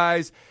with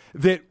guys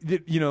that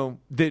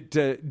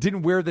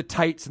didn't wear the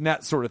tights and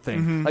that sort of thing.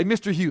 Mm-hmm. Like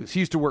Mr. Hughes,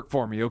 he used to work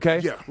for me, okay?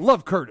 Yeah.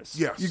 Love Curtis.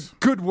 Yes.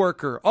 Good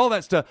worker, all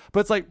that stuff.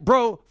 But it's like,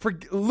 bro,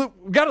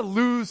 got to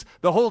lose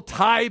the whole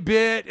tie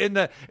bit and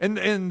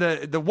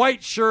the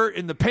white shirt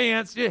and the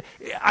pants.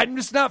 I'm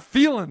just not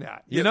feeling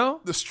that, you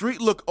know? The street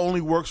look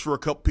only works for a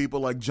couple people.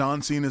 Like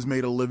John Cena's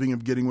made a living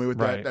of getting away with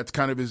that. That's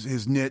kind of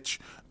his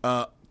niche.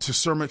 To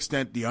some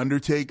extent, The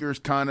Undertaker's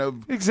kind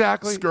of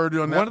skirted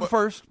on that. One of the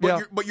first.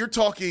 But you're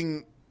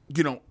talking,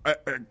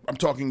 I'm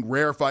talking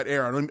rarefied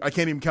air. I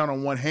can't even count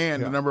on one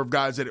hand the number of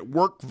guys that it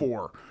worked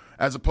for,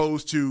 as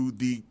opposed to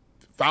the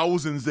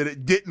thousands that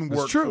it didn't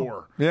work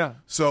for. Yeah.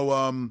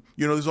 So,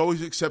 there's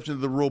always an exception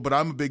to the rule, but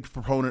I'm a big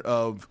proponent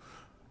of,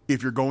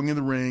 if you're going in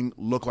the ring,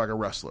 look like a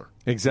wrestler.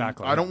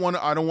 Exactly. I don't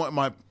want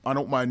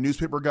my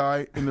newspaper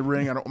guy in the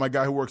ring. I don't want my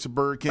guy who works at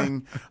Burger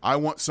King. I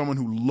want someone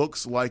who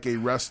looks like a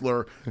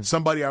wrestler.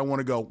 Somebody I want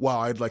to go,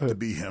 wow, I'd like to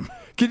be him.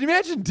 Can you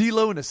imagine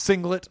D'Lo in a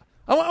singlet?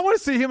 I want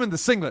to see him in the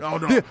singlet. Oh,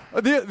 no.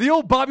 The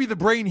old Bobby the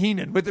Brain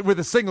Heenan with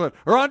a singlet,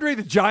 or Andre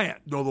the Giant.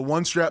 No, the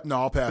one strap.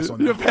 No, I'll pass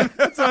on that.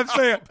 That's what I'm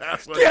saying.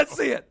 Can't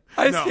see it.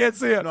 I just can't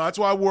see it. No, that's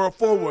why I wore a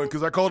full one,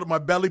 because I called it my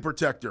belly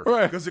protector,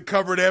 because it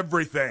covered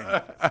everything.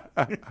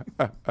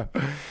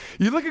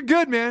 You're looking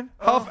good, man.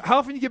 How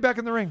often you get back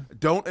in the ring?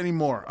 Don't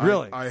anymore.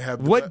 Really? I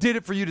have. What did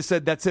it for you to say,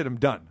 that's it, I'm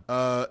done?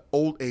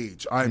 Old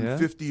age. I'm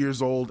 50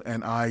 years old,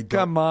 and I don't.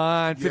 Come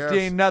on, 50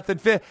 ain't nothing.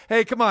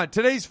 Hey, come on.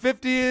 Today's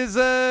 50 is,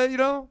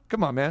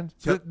 come on, man.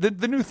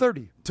 The new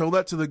 30. Tell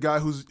that to the guy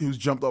who's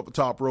jumped off the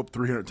top rope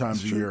 300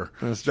 times a year.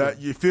 That's that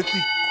you 50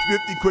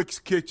 quick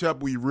catch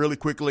up with you really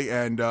quickly,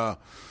 and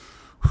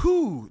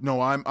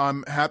no,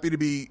 I'm happy to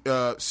be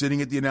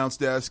sitting at the announce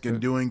desk and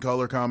doing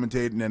color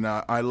commentating, and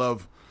I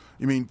love.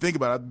 I mean, think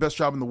about it. I have the best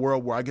job in the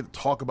world where I get to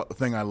talk about the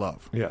thing I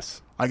love.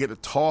 Yes, I get to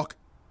talk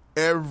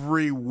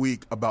every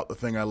week about the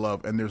thing I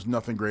love, and there's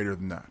nothing greater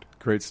than that.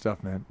 Great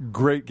stuff, man.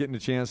 Great getting a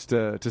chance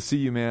to see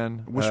you,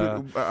 man.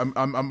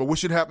 I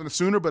wish it happened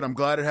sooner, but I'm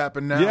glad it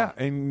happened now. Yeah,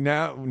 and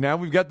now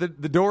we've got the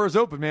doors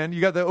open, man.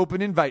 You got the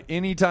open invite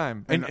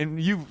anytime.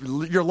 And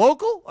you're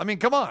local? I mean,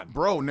 come on.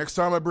 Bro, next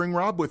time I bring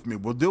Rob with me,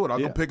 we'll do it. I'll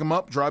go pick him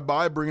up, drive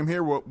by, bring him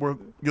here.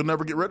 You'll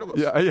never get rid of us.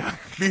 Yeah.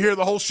 Be here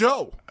the whole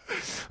show.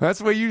 That's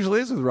the way it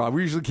usually is with Rob.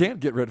 We usually can't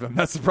get rid of him.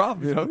 That's the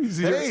problem, He's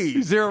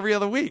here every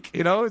other week,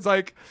 It's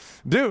like,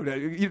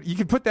 dude, you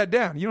can put that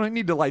down. You don't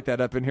need to light that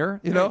up in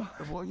here, Well,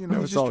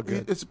 it's all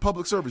good. It's a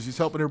public service. He's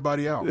helping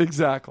everybody out.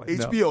 Exactly.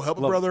 HBO, help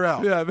a brother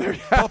out. Yeah, there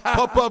you go.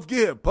 Puff,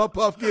 give.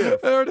 Puff, give.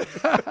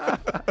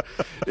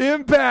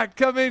 Impact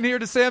coming in here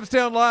to Sam's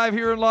Town Live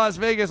here in Las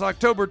Vegas,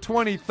 October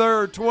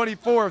 23rd,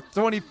 24th,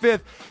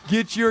 25th.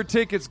 Get your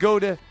tickets. Go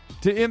to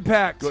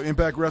Impact. Go to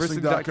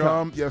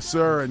ImpactWrestling.com. Yes,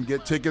 sir, and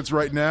get tickets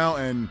right now.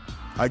 And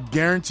I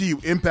guarantee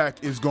you,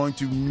 Impact is going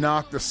to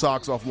knock the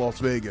socks off Las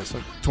Vegas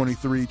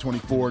 23,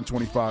 24, and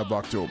 25 of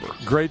October.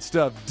 Great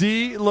stuff.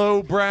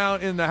 D'Lo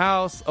Brown in the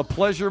house. A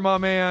pleasure, my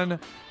man.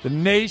 The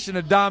Nation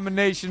of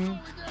Domination.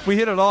 We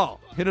hit it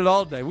all. Hit it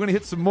all day. We're going to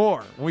hit some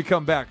more when we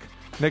come back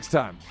next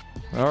time.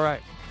 All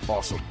right.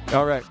 Awesome.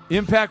 All right.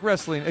 Impact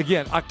Wrestling,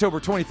 again,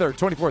 October 23rd,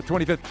 24th,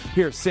 25th,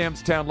 here at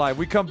Sam's Town Live.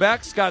 We come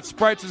back. Scott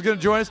Spreitzer is going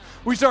to join us.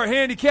 We start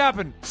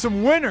handicapping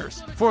some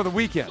winners for the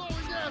weekend.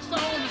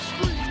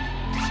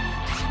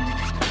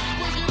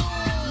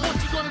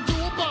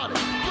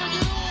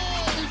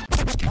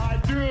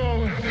 I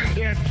do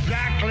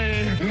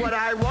exactly what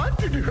I want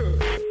to do.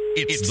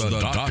 It's the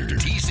Dr.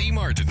 T.C.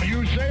 Martin.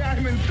 You say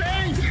I'm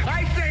insane.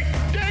 I say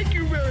thank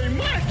you very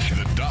much.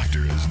 The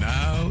doctor is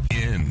now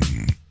in.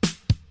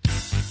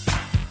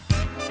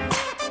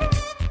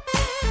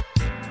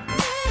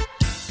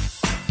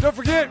 Don't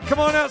forget, come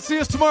on out, see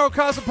us tomorrow,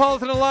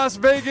 Cosmopolitan in Las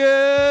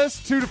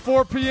Vegas, 2 to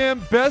 4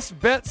 p.m., Best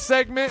Bet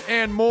segment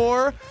and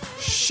more.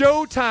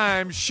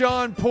 Showtime,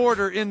 Sean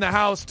Porter in the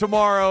house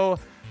tomorrow.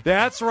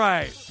 That's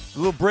right. A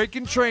little break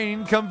in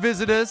training. Come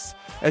visit us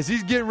as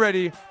he's getting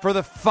ready for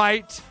the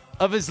fight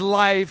of his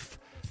life.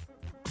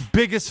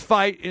 Biggest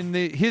fight in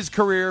his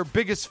career,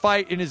 biggest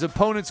fight in his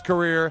opponent's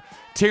career,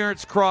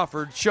 Terrence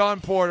Crawford, Sean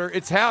Porter.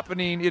 It's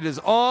happening. It is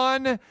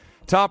on.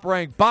 Top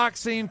Rank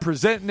Boxing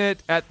presenting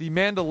it at the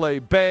Mandalay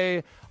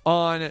Bay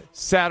on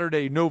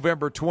Saturday,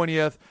 November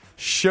 20th.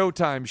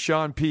 Showtime.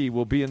 Sean P.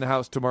 will be in the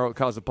house tomorrow at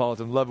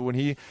Cosmopolitan. Love it when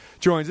he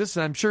joins us,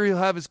 and I'm sure he'll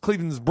have his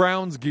Cleveland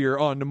Browns gear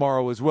on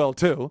tomorrow as well,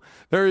 too.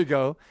 There you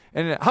go.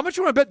 And how much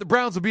you want to bet the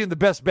Browns will be in the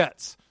best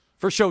bets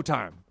for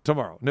Showtime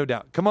tomorrow? No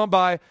doubt. Come on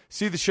by,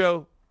 see the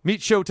show,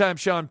 meet Showtime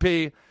Sean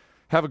P.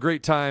 Have a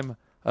great time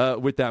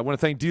with that. I want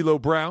to thank D'Lo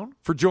Brown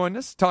for joining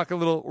us, talk a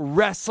little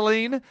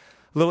wrestling.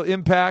 little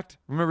Impact.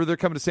 Remember, they're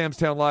coming to Sam's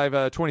Town Live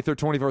 23rd,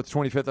 24th,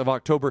 25th of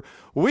October.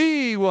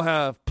 We will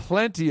have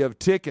plenty of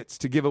tickets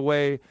to give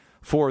away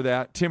for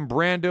that. Tim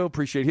Brando,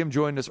 appreciate him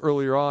joining us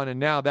earlier on. And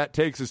now that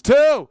takes us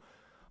to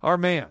our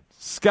man,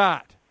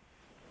 Scott.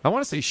 I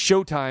want to say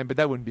Showtime, but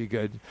that wouldn't be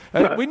good.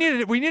 We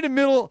need a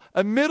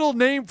middle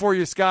name for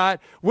you,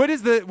 Scott. What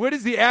is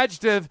the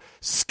adjective?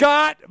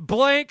 Scott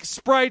blank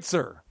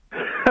Spreitzer.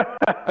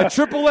 A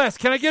triple S.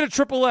 Can I get a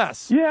triple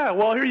S? Yeah,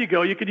 well, here you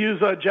go. You could use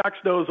Jack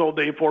Snow's old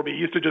name for me. He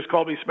used to just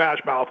call me Smash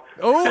Mouth.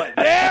 Oh,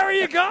 there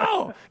you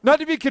go.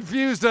 Not to be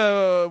confused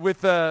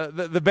with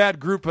the bad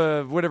group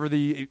of whatever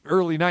the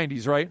early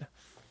 90s, right?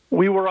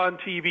 We were on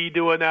TV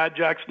doing that.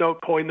 Jack Snow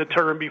coined the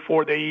term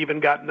before they even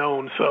got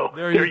known. So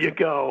there you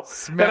go.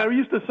 And I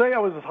used to say I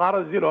was as hot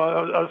as, I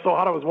was so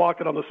hot I was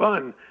walking on the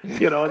sun,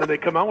 and then they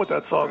come out with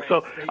that song.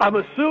 So I'm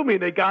assuming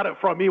they got it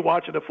from me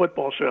watching a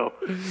football show.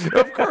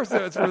 Of course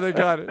that's where they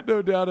got it.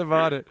 No doubt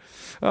about it.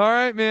 All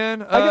right,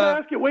 man. I got to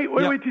ask you, wait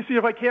to see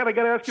if I can. I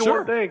got to ask you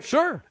one thing.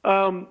 Sure.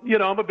 I'm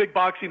a big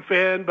boxing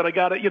fan, but I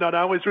got to, I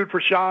always root for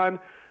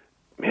Sean.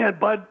 Man,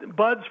 Bud's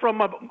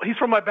he's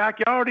from my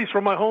backyard. He's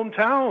from my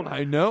hometown.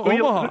 I know,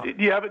 Omaha. Do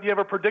you have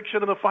a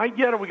prediction of the fight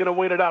yet, or are we going to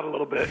wait it out a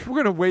little bit? We're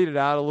going to wait it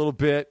out a little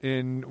bit,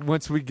 and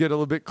once we get a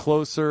little bit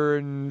closer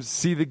and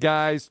see the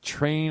guys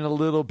train a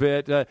little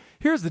bit.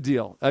 Here's the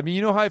deal. I mean,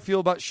 you know how I feel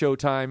about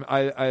Showtime.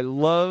 I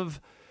love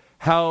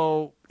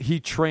how he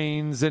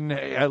trains, and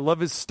I love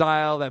his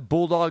style, that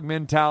bulldog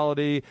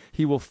mentality.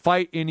 He will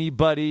fight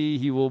anybody.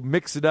 He will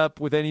mix it up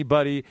with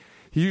anybody.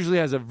 He usually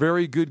has a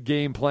very good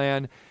game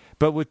plan.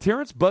 But with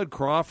Terrence Bud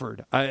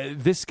Crawford,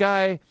 this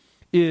guy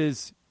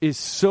is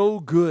so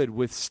good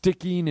with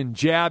sticking and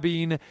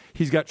jabbing.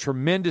 He's got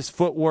tremendous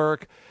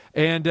footwork,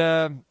 and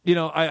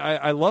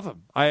I love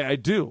him. I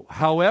do.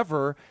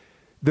 However,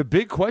 the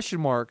big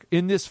question mark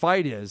in this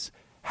fight is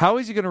how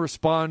is he going to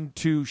respond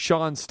to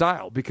Sean's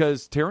style?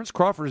 Because Terrence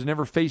Crawford has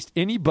never faced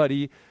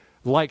anybody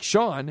like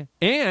Sean,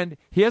 and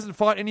he hasn't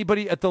fought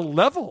anybody at the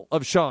level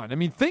of Sean. I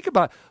mean, think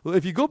about it.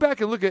 If you go back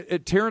and look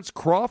at Terrence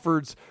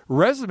Crawford's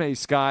resume,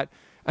 Scott.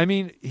 I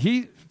mean,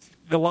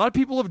 a lot of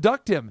people have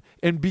ducked him,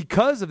 and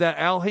because of that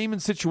Al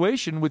Heyman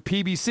situation with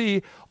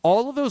PBC,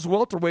 all of those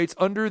welterweights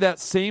under that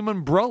same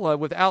umbrella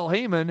with Al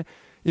Heyman,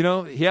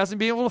 he hasn't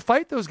been able to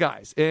fight those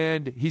guys,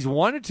 and he's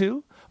wanted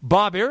to.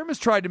 Bob Arum has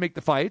tried to make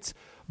the fights,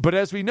 but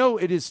as we know,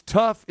 it is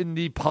tough in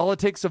the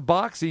politics of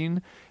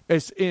boxing,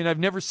 and I've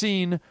never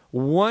seen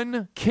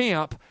one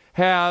camp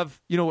have,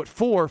 4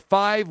 or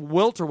 5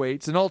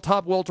 welterweights and all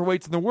top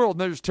welterweights in the world.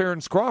 And there's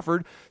Terrence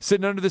Crawford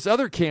sitting under this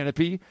other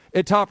canopy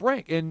at top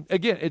rank. And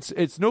again,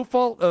 it's no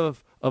fault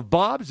of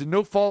Bob's and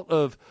no fault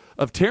of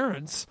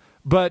Terrence,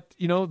 but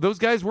those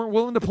guys weren't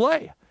willing to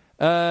play.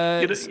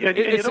 It's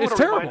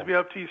terrible. Reminds me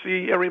of,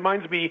 TC? It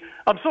reminds me,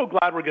 I'm so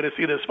glad we're going to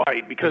see this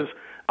fight because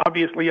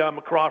obviously I'm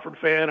a Crawford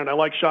fan and I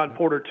like Sean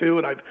Porter too,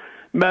 and I've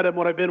met him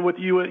when I've been with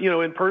you,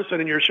 in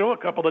person in your show a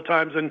couple of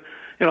times, and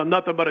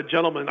nothing but a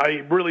gentleman.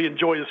 I really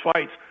enjoy his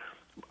fights.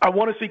 I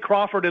want to see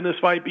Crawford in this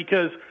fight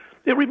because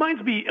it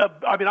reminds me of.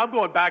 I mean, I'm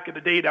going back in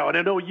the day now, and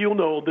I know you'll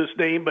know this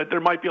name, but there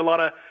might be a lot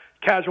of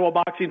casual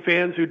boxing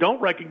fans who don't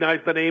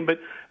recognize the name. But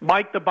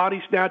Mike the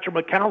Body Snatcher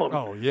McCallum.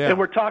 Oh yeah. And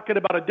we're talking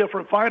about a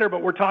different fighter,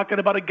 but we're talking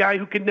about a guy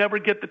who can never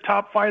get the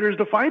top fighters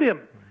to fight him.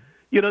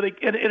 And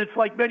it's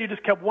like, man, you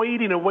just kept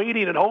waiting and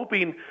waiting and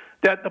hoping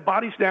that the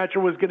Body Snatcher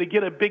was going to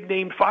get a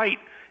big-name fight,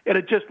 and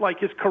it just like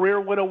his career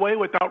went away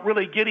without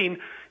really getting,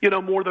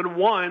 more than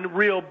one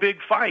real big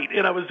fight.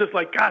 And I was just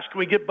like, gosh, can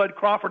we get Bud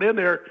Crawford in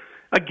there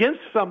against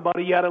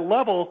somebody at a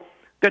level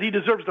that he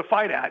deserves to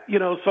fight at?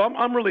 So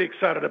I'm really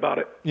excited about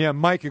it. Yeah,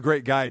 Mike, a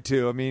great guy,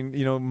 too. I mean,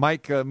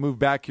 Mike moved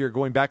back here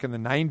going back in the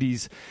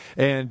 90s,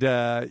 and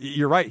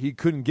you're right, he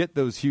couldn't get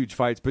those huge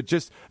fights, but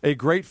just a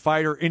great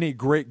fighter and a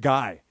great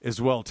guy as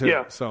well, too.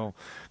 Yeah. So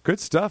good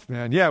stuff,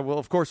 man. Yeah, well,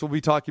 of course, we'll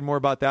be talking more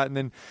about that, and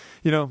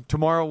then,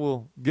 tomorrow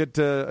we'll get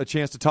a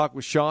chance to talk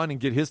with Sean and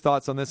get his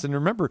thoughts on this. And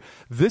remember,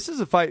 this is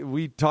a fight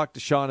we talked to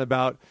Sean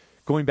about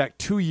going back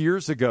 2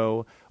 years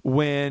ago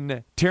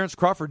when Terrence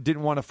Crawford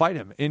didn't want to fight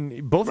him.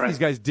 And both of these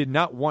guys did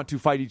not want to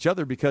fight each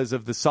other because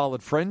of the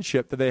solid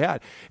friendship that they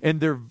had. And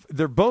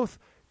they're both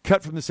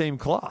cut from the same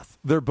cloth.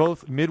 They're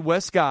both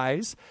Midwest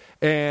guys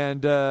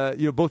and,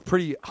 both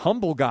pretty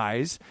humble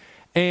guys.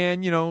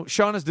 And,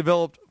 Sean has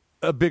developed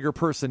a bigger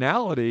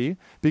personality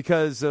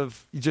because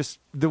of just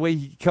the way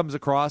he comes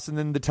across, and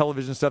then the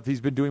television stuff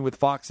he's been doing with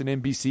Fox and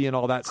NBC and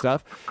all that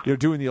stuff,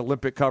 doing the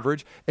Olympic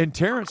coverage. And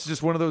Terrence is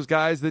just one of those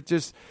guys that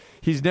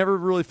he's never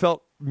really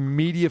felt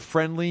media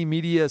friendly,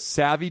 media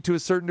savvy to a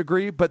certain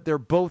degree, but they're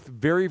both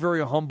very,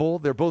 very humble.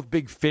 They're both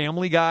big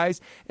family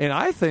guys. And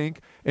I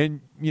think, and,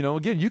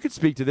 again, you could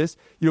speak to this,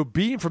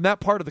 being from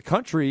that part of the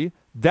country,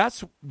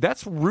 that's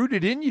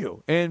rooted in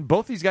you. And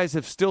both these guys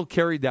have still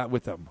carried that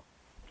with them.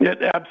 It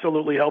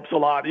absolutely helps a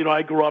lot.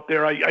 I grew up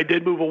there. I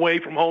did move away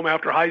from home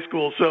after high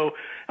school, so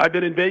I've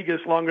been in Vegas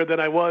longer than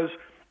I was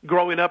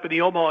growing up in the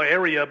Omaha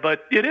area.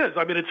 But it is.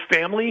 I mean, it's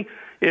family.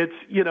 It's,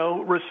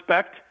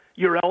 respect.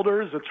 your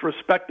elders. It's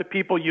respect the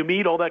people you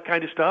meet, all that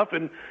kind of stuff,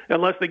 and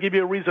unless they give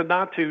you a reason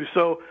not to.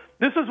 So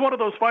this is one of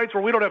those fights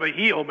where we don't have a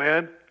heel,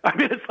 man. I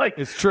mean, it's like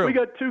it's true. We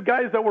got two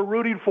guys that we're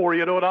rooting for,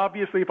 and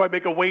obviously if I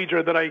make a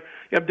wager, then I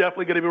am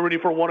definitely going to be rooting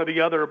for one or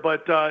the other.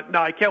 But no,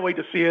 I can't wait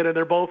to see it, and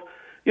they're both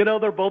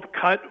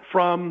cut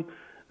from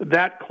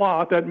that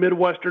cloth, that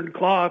Midwestern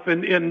cloth,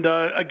 and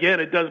again,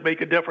 it does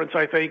make a difference,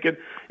 I think.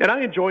 And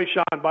I enjoy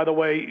Sean, by the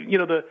way.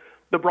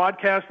 The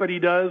broadcast that he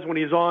does when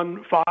he's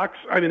on Fox,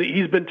 I mean,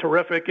 he's been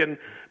terrific. And,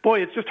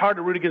 boy, it's just hard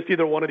to root against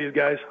either one of these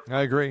guys.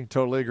 I agree.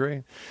 Totally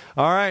agree.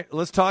 All right,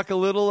 let's talk a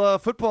little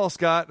football,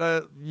 Scott.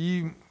 I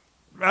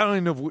don't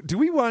even know. Do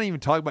we want to even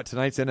talk about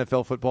tonight's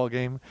NFL football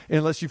game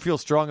unless you feel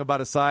strong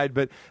about a side?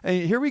 But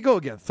here we go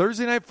again.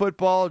 Thursday night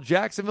football,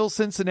 Jacksonville,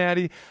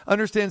 Cincinnati.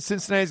 Understand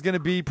Cincinnati's going to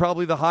be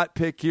probably the hot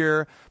pick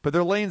here, but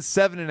they're laying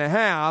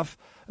 7.5.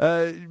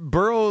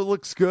 Burrow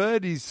looks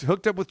good. He's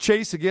hooked up with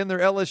Chase again. Their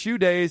LSU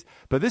days.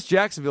 But this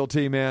Jacksonville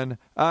team, man,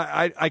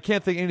 I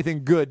can't think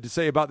anything good to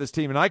say about this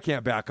team, and I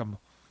can't back them.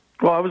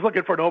 Well, I was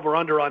looking for an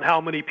over-under on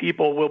how many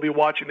people will be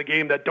watching the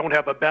game that don't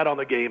have a bet on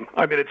the game.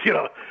 I mean, it's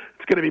going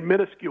to be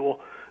minuscule.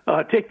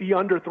 Take the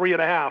under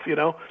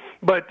 3.5,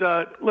 But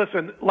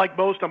listen, like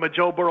most, I'm a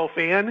Joe Burrow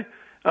fan.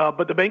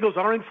 But the Bengals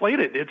are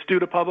inflated. It's due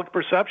to public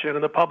perception,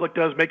 and the public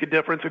does make a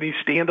difference in these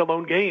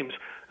standalone games.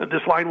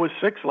 This line was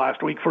 6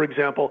 last week, for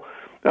example.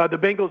 The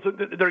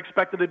Bengals, they're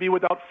expected to be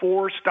without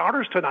 4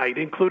 starters tonight,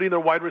 including their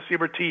wide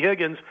receiver T.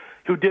 Higgins,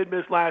 who did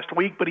miss last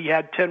week, but he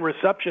had 10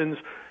 receptions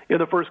in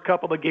the first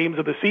couple of games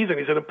of the season.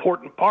 He's an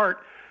important part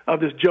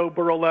of this Joe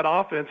Burrow-led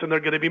offense, and they're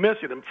going to be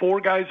missing him.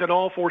 4 guys in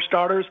all, 4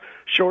 starters,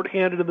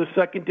 shorthanded in the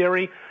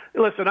secondary.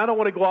 Listen, I don't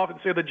want to go off and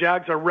say the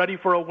Jags are ready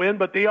for a win,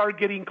 but they are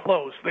getting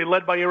close. They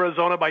led by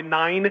Arizona by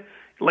 9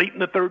 late in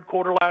the third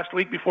quarter last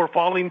week before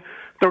falling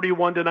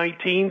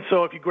 31-19.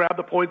 So if you grab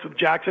the points with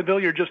Jacksonville,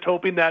 you're just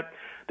hoping that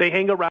they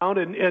hang around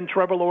and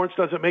Trevor Lawrence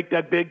doesn't make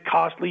that big,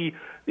 costly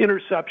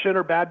interception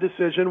or bad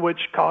decision, which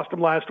cost him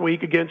last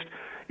week against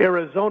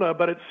Arizona.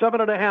 But it's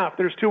 7.5.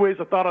 There's 2 ways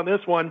of thought on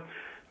this one.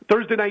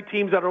 Thursday night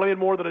teams that are laying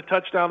more than a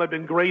touchdown have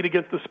been great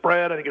against the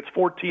spread. I think it's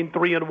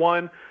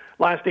 14-3-1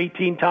 last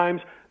 18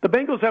 times. The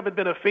Bengals haven't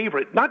been a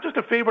favorite, not just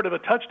a favorite of a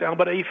touchdown,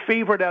 but a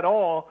favorite at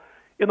all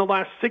in the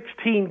last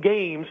 16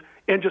 games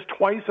and just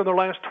twice in their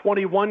last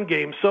 21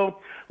 games. So,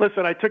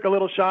 listen, I took a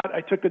little shot.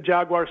 I took the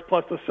Jaguars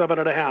plus the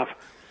 7.5.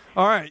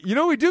 All right. You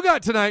know what we do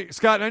got tonight,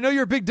 Scott? And I know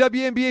you're a big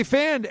WNBA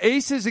fan.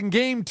 Aces in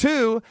Game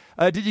 2.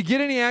 Did you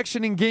get any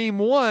action in Game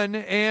 1?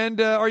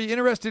 And are you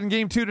interested in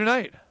Game 2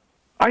 tonight?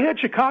 I had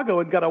Chicago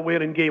and got a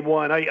win in Game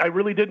 1. I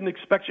really didn't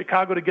expect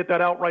Chicago to get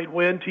that outright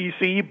win,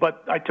 TC,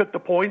 but I took the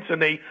points,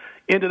 and they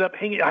ended up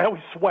hanging. I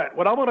always sweat.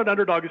 When I'm on an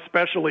underdog,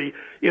 especially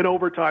in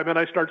overtime, and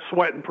I start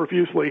sweating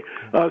profusely.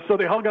 So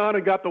they hung on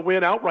and got the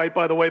win outright,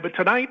 by the way. But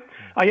tonight,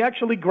 I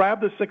actually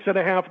grabbed the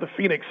 6.5, the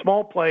Phoenix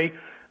small play.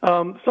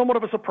 Somewhat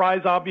of a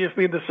surprise,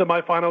 obviously, in the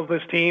semifinals,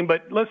 this team.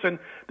 But listen,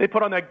 they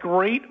put on that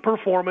great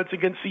performance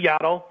against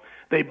Seattle.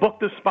 They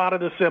booked the spot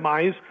in the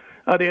semis.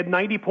 They had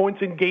 90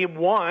 points in Game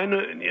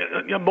 1.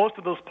 Most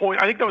of those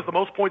points, I think that was the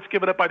most points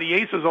given up by the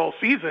Aces all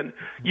season.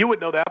 You would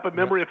know that, but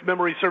if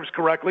memory serves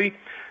correctly.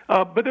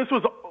 But this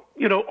was,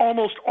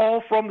 almost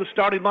all from the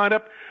starting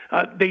lineup.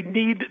 They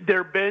need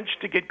their bench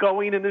to get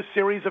going in this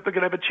series if they're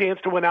going to have a chance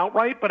to win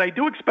outright. But I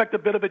do expect a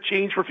bit of a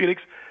change for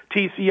Phoenix,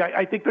 TC.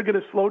 I think they're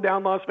going to slow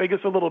down Las Vegas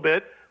a little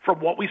bit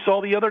from what we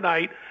saw the other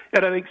night,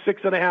 and I think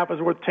 6.5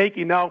 is worth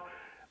taking. Now,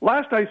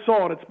 last I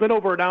saw, and it's been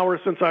over an hour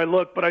since I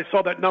looked, but I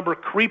saw that number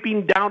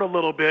creeping down a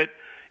little bit.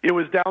 It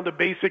was down to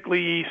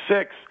basically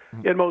 6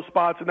 in most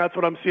spots, and that's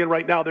what I'm seeing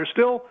right now. There's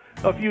still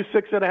a few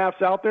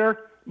 6.5s out there,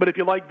 but if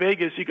you like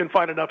Vegas, you can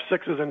find enough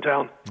 6s in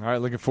town. All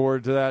right, looking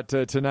forward to that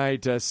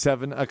tonight,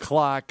 7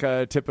 o'clock,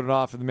 tipping it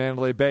off in the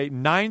Mandalay Bay.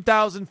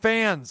 9,000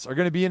 fans are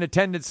going to be in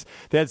attendance.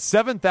 They had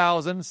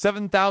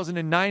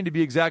 7,009 to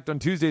be exact on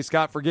Tuesday,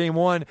 Scott, for Game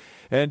 1,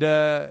 and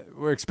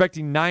we're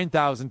expecting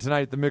 9,000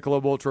 tonight at the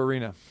Michelob Ultra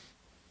Arena.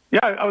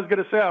 Yeah, I was going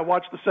to say I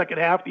watched the second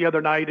half the other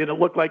night, and it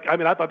looked like, I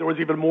thought there was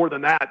even more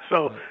than that.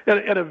 So,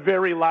 and a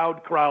very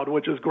loud crowd,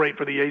 which is great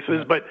for the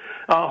Aces, but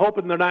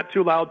hoping they're not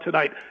too loud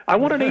tonight. I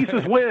want an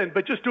Aces win,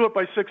 but just do it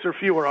by 6 or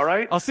fewer, all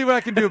right? I'll see what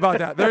I can do about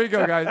that. There you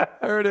go, guys.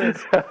 There it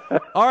is.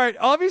 All right,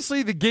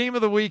 obviously the game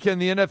of the week in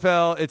the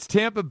NFL, it's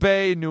Tampa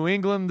Bay, New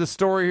England. The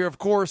story here, of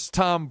course,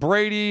 Tom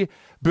Brady,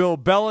 Bill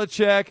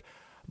Belichick.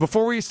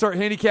 Before we start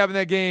handicapping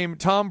that game,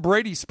 Tom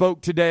Brady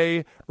spoke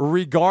today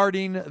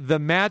regarding the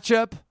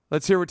matchup.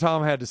 Let's hear what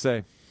Tom had to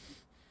say.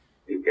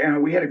 Yeah,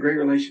 we had a great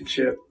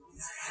relationship.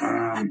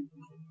 I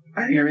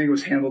think everything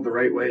was handled the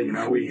right way.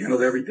 We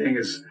handled everything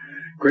as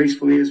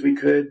gracefully as we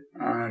could.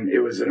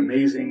 It was an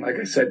amazing, like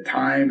I said,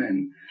 time,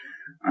 and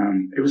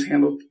it was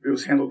handled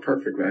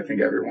perfectly. I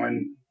think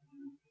everyone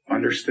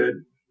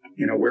understood,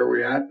 where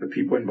we're at, the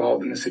people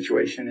involved in the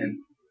situation, and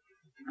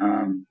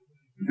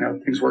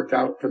things worked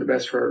out for the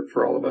best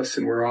for all of us,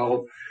 and we're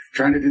all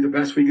trying to do the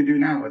best we could do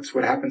now. It's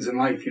what happens in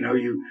life.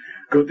 You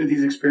go through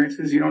these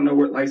experiences, you don't know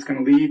what life's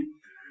going to lead.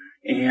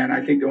 And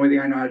I think the only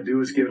thing I know how to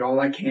do is give it all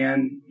I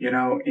can,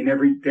 in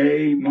every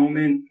day,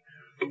 moment,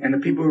 and the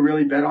people who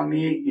really bet on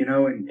me,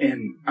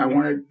 and I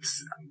want to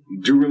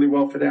do really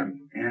well for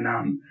them.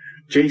 And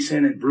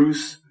Jason and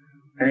Bruce,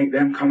 I think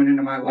them coming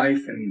into my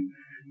life and,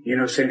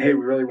 saying, hey,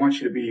 we really want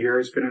you to be here.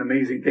 It's been an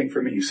amazing thing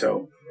for me.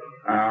 So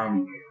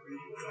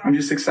I'm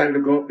just excited to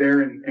go up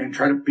there and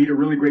try to beat a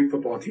really great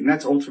football team.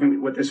 That's ultimately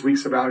what this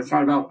week's about. It's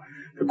not about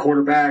the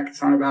quarterback.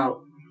 It's not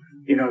about,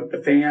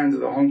 the fans or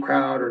the home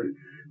crowd or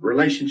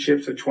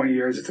relationships of 20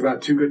 years. It's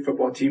about two good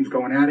football teams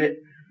going at it.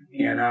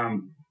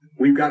 And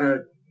we got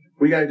to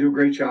do a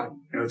great job.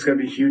 It's going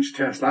to be a huge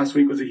test. Last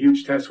week was a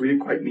huge test. We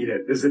didn't quite meet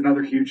it. This is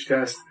another huge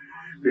test.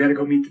 We got to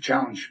go meet the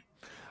challenge.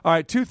 All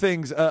right, two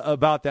things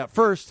about that.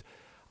 First,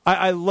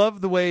 I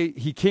love the way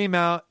he came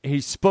out,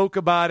 he spoke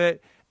about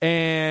it,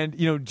 and,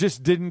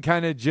 just didn't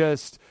kind of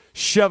just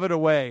shove it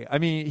away. I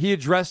mean, he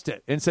addressed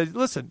it and said,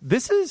 listen,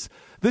 this is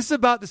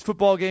about this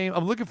football game.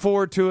 I'm looking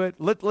forward to it.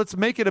 Let's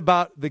make it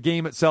about the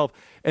game itself.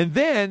 And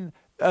then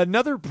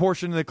another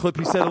portion of the clip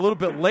he said a little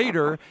bit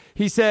later,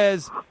 he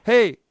says,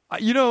 hey,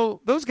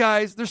 those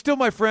guys, they're still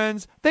my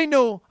friends. They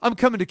know I'm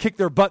coming to kick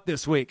their butt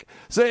this week.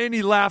 So, and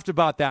he laughed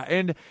about that.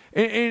 And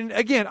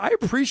again, I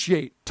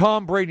appreciate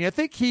Tom Brady. I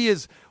think he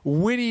is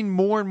winning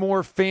more and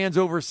more fans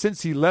over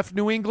since he left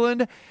New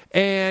England.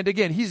 And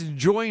again, he's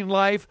enjoying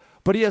life,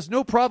 but he has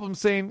no problem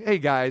saying, hey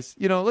guys,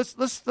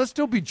 let's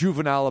still be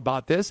juvenile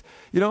about this.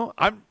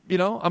 I'm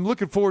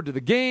looking forward to the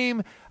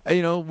game.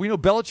 We know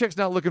Belichick's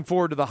not looking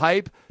forward to the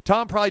hype.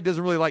 Tom probably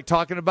doesn't really like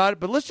talking about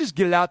it, but let's just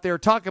get it out there,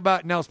 talk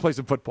about it, and now let's play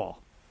some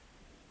football.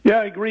 Yeah,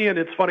 I agree, and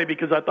it's funny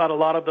because I thought a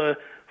lot of the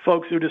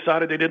folks who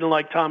decided they didn't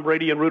like Tom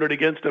Brady and rooted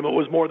against him, it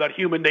was more that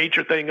human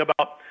nature thing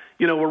about,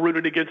 we're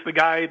rooted against the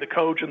guy, the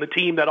coach, and the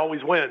team that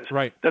always wins.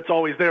 Right. That's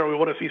always there. We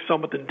want to see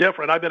something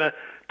different. I've been a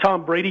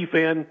Tom Brady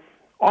fan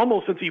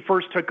almost since he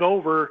first took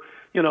over,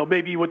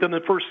 maybe within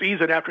the first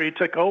season after he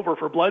took over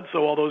for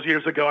Bledsoe all those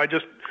years ago. I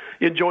just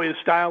enjoy his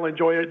style,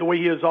 enjoy the way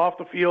he is off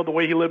the field, the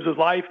way he lives his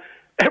life.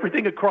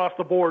 Everything across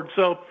the board.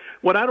 So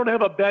when I don't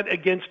have a bet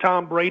against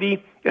Tom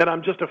Brady and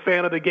I'm just a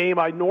fan of the game,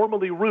 I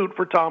normally root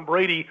for Tom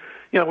Brady.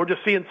 We're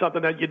just seeing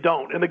something that you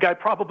don't. And the guy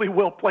probably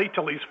will play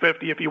till he's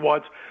 50 if he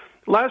wants.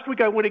 Last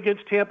week I went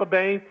against Tampa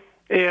Bay,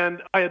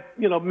 and I had,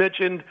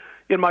 mentioned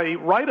in my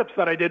write-ups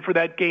that I did for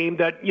that game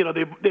that,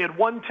 they had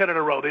won 10 in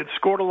a row. They had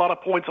scored a lot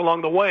of points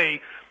along the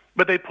way,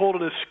 but they pulled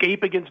an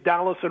escape against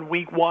Dallas in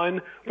week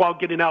 1 while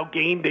getting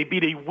outgained. They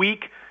beat a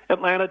weak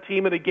Atlanta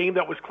team in a game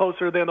that was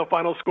closer than the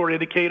final score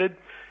indicated.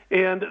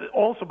 And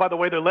also, by the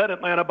way, they led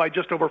Atlanta by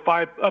just over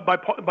 3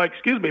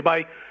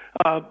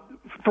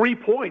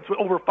 points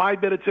over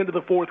 5 minutes into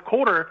the fourth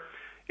quarter,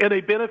 and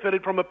they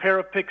benefited from a pair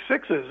of pick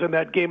sixes in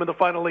that game in the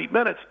final 8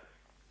 minutes.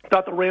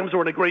 Thought the Rams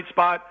were in a great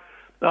spot.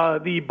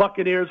 The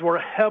Buccaneers were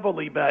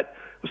heavily bet. I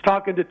was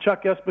talking to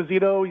Chuck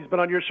Esposito. He's been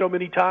on your show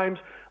many times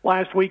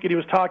last week, and he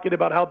was talking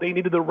about how they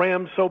needed the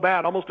Rams so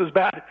bad, almost as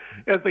bad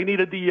as they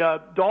needed the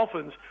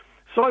Dolphins.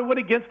 So I went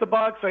against the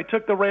Bucs. I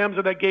took the Rams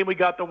in that game. We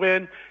got the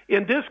win.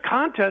 In this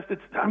contest,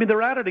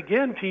 they're at it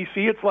again, TC.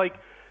 It's like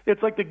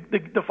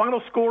the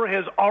final score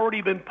has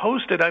already been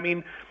posted. I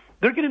mean,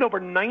 they're getting over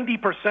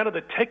 90% of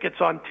the tickets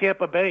on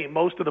Tampa Bay,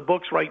 most of the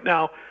books right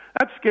now.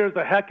 That scares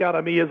the heck out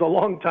of me as a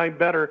longtime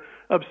bettor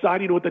of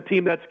siding with a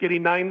team that's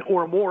getting 9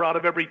 or more out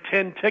of every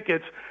 10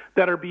 tickets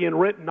that are being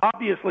written.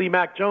 Obviously,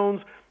 Mac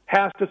Jones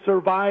has to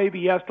survive.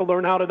 He has to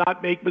learn how to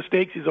not make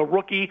mistakes. He's a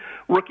rookie.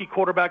 Rookie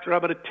quarterbacks are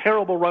having a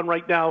terrible run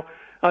right now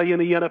in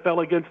the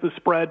NFL against the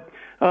spread.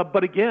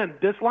 But again,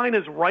 this line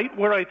is right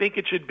where I think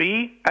it should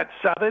be at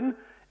 7,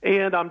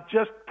 and I'm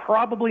just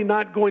probably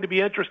not going to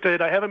be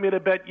interested. I haven't made a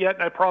bet yet,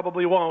 and I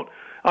probably won't.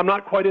 I'm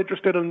not quite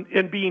interested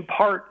in being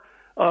part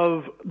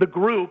of the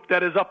group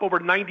that is up over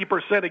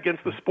 90%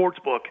 against the sports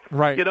book.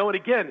 Right. And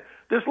again,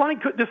 this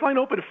line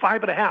opened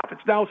 5.5.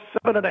 It's now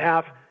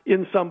 7.5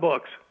 in some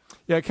books.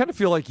 Yeah, I kind of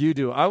feel like you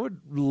do. I would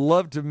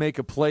love to make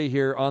a play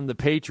here on the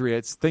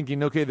Patriots,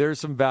 thinking, okay, there's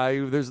some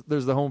value.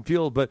 There's the home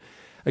field. But,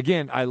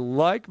 again, I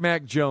like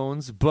Mac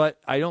Jones, but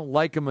I don't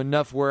like him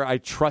enough where I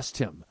trust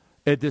him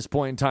at this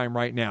point in time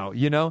right now,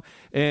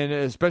 and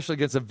especially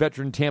against a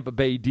veteran Tampa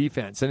Bay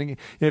defense. And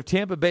if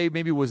Tampa Bay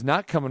maybe was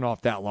not coming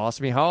off that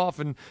loss, I mean, how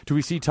often do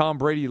we see Tom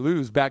Brady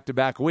lose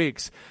back-to-back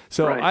weeks?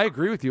 So right. I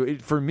agree with you.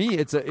 For me,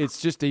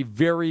 it's just a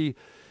very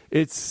 –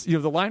 it's, the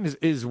line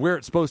is where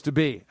it's supposed to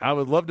be. I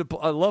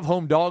love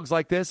home dogs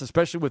like this,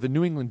 especially with the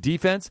New England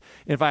defense.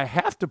 And if I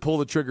have to pull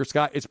the trigger,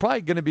 Scott, it's probably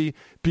going to be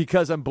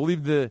because I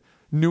believe the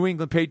New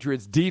England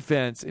Patriots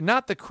defense, and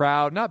not the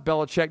crowd, not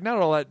Belichick, not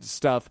all that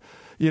stuff,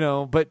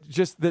 but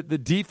just that the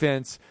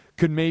defense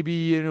could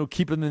maybe,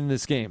 keep them in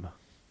this game.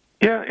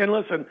 Yeah, and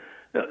listen,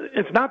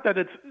 it's not that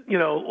it's,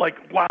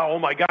 like, wow, oh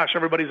my gosh,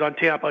 everybody's on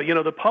Tampa.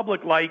 The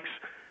public likes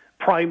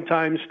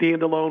primetime,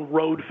 standalone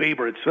road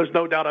favorites. There's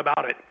no doubt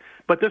about it.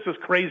 But this is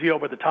crazy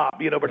over the top,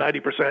 being over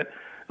 90%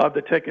 of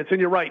the tickets. And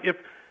you're right.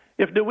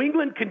 If New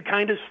England can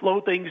kind of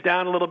slow things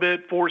down a little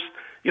bit, force,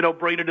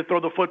 Brady to throw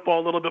the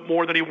football a little bit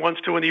more than he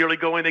wants to in the early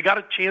going, they got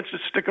a chance to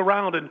stick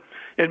around and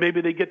maybe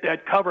they get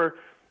that cover.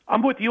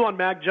 I'm with you on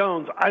Mac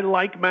Jones. I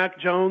like Mac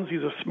Jones.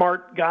 He's a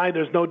smart guy.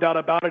 There's no doubt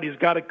about it. He's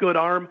got a good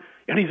arm.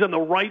 and he's in the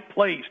right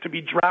place to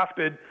be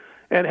drafted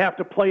and have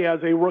to play as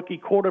a rookie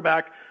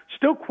quarterback.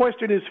 Still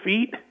question his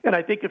feet, and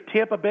I think if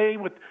Tampa Bay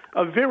with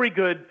a very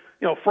good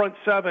front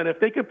seven, if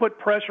they could put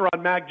pressure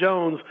on Mac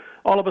Jones,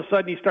 all of a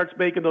sudden he starts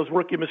making those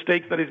rookie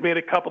mistakes that he's made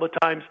a couple of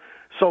times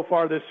so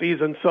far this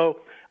season. So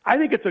I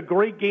think it's a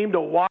great game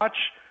to watch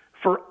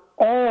for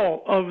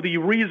all of the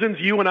reasons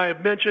you and I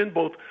have mentioned,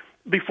 both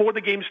before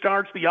the game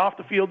starts, the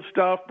off-the-field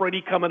stuff,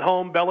 Brady coming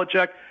home,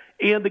 Belichick,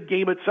 and the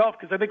game itself,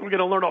 because I think we're going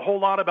to learn a whole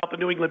lot about the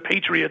New England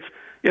Patriots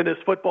in this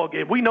football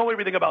game. We know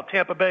everything about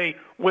Tampa Bay,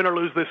 win or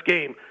lose this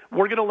game.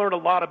 We're going to learn a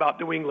lot about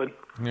New England.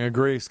 I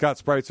agree.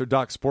 Scott Spreitzer,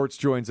 Doc Sports,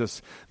 joins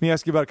us. Let me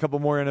ask you about a couple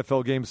more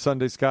NFL games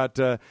Sunday, Scott.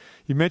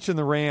 You mentioned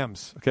the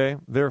Rams, okay?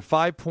 They're a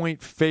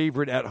 5-point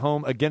favorite at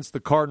home against the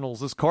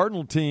Cardinals. This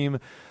Cardinal team,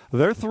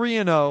 they're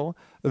 3-0.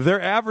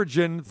 They're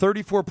averaging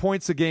 34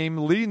 points a game,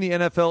 leading the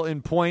NFL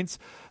in points.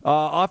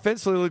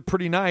 Offensively, they look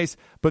pretty nice.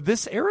 But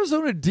this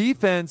Arizona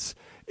defense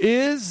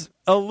is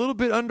a little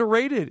bit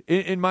underrated,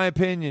 in my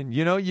opinion.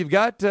 You've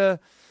got,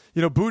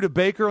 Budda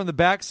Baker on the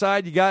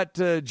backside. You got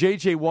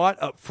J.J. Watt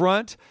up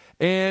front.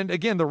 And,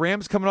 again, the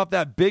Rams coming off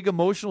that big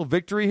emotional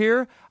victory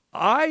here.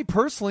 I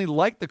personally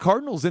like the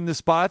Cardinals in this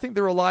spot. I think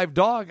they're a live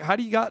dog. How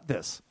do you got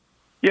this?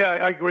 Yeah,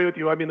 I agree with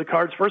you. I mean, the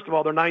Cards, first of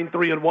all, they're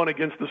 9-3-1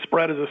 against the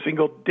spread as a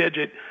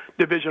single-digit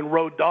division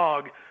road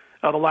dog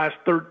the last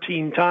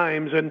 13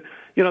 times. And,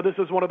 this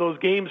is one of those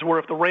games where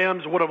if the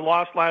Rams would have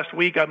lost last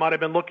week, I might have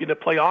been looking to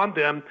play on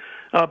them.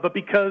 But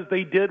because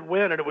they did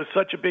win, and it was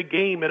such a big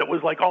game, and it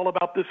was like all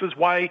about this is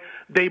why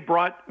they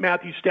brought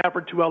Matthew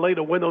Stafford to L.A.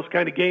 to win those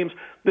kind of games,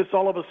 this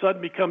all of a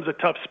sudden becomes a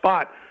tough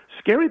spot.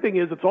 Scary thing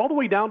is it's all the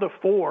way down to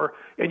 4,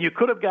 and you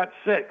could have got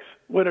 6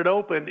 when it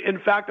opened. In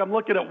fact, I'm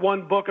looking at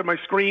one book on my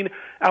screen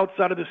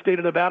outside of the state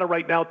of Nevada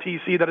right now,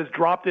 TC, that has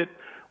dropped it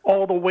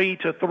all the way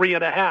to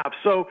 3.5.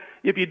 So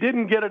if you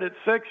didn't get it at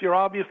 6, you're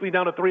obviously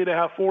down to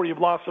 3.5, 4. You've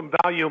lost some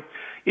value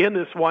in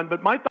this one.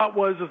 But my thought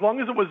was, as long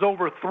as it was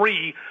over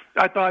 3,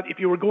 I thought if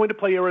you were going to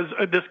play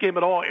this game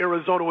at all,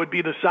 Arizona would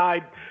be the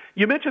side.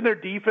 You mentioned their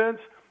defense.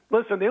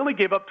 Listen, they only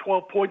gave up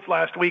 12 points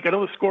last week. I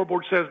know the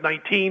scoreboard says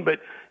 19, but,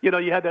 you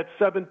had that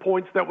 7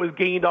 points that was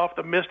gained off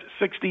the missed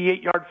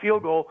 68-yard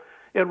field goal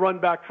and run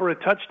back for a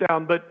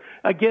touchdown. But,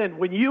 again,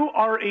 when you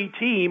are a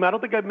team, I don't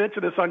think I've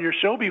mentioned this on your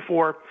show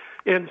before,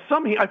 and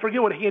I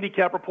forget what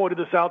handicapper pointed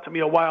this out to me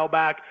a while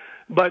back,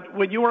 but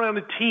when you are on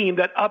a team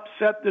that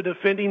upset the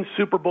defending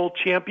Super Bowl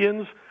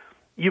champions,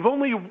 you've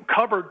only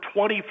covered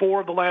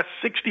 24 of the last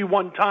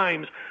 61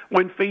 times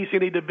when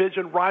facing a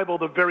division rival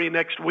the very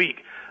next week.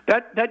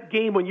 That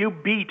game when you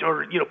beat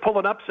or pull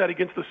an upset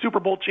against the Super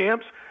Bowl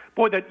champs,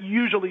 boy, that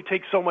usually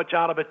takes so much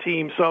out of a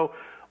team. So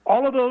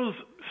all of those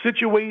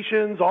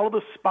situations, all of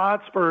the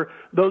spots for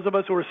those of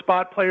us who are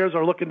spot players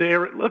are looking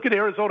to look at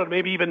Arizona to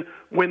maybe even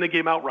win the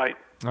game outright.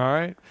 All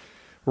right.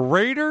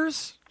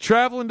 Raiders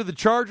traveling to the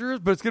Chargers,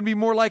 but it's going to be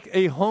more like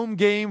a home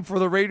game for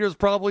the Raiders,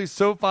 probably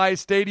SoFi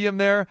Stadium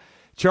there.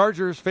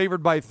 Chargers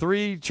favored by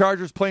 3.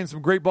 Chargers playing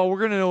some great ball. We're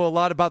going to know a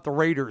lot about the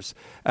Raiders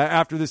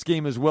after this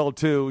game as well,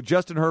 too.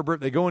 Justin Herbert,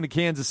 they go into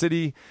Kansas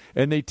City,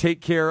 and they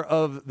take care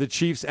of the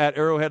Chiefs at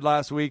Arrowhead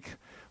last week.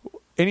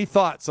 Any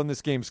thoughts on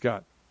this game,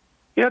 Scott?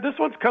 Yeah, this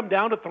one's come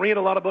down to 3 in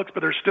a lot of books,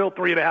 but there's still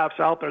 3.5s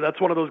out there. That's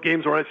one of those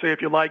games where I say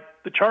if you like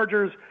the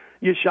Chargers,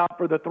 you shop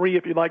for the 3.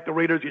 If you like the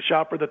Raiders, you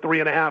shop for the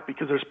 3.5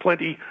 because there's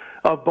plenty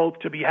of both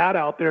to be had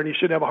out there, and you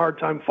shouldn't have a hard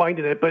time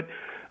finding it. But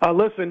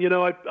listen,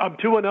 I'm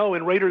 2-0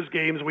 in Raiders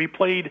games. We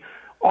played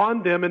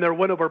on them in their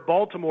win over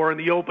Baltimore in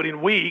the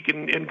opening week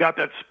and got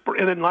that.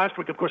 And then last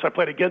week, of course, I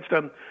played against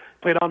them,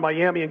 played on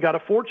Miami and got a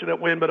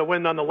fortunate win, but a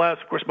win nonetheless.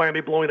 Of course,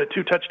 Miami blowing a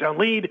 2-touchdown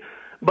lead,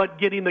 but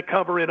getting the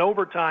cover in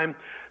overtime.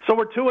 So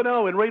we're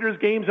 2-0 in Raiders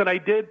games, and I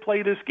did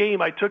play this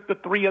game. I took the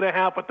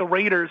 3.5 with the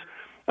Raiders.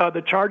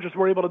 The Chargers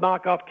were able to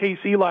knock off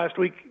KC last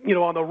week,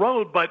 on the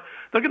road, but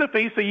they're going to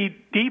face a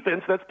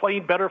defense that's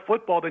playing better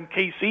football than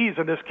KC's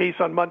in this case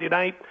on Monday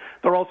night.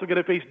 They're also going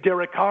to face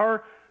Derek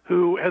Carr,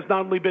 who has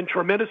not only been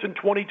tremendous in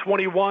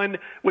 2021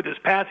 with his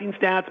passing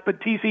stats,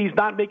 but TC's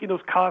not making those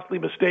costly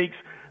mistakes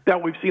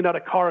that we've seen out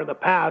of Carr in the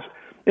past.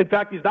 In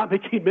fact, he's not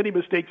making many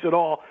mistakes at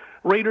all.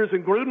 Raiders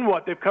and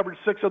Gruden, they've covered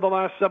 6 of the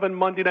last 7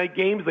 Monday night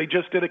games. They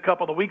just did a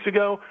couple of weeks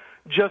ago,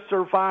 just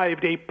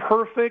survived a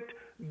perfect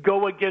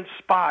go-against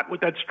spot with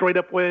that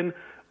straight-up win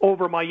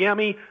over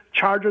Miami.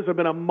 Chargers have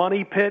been a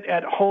money pit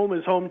at home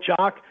as home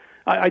chalk.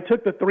 I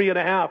took the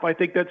 3.5. I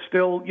think that's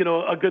still,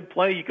 a good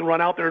play. You can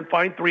run out there and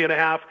find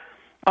 3.5.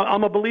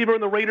 I'm a believer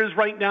in the Raiders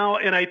right now,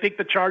 and I think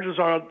the Chargers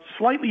are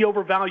slightly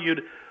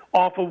overvalued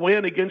off a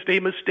win against a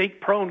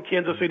mistake-prone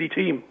Kansas City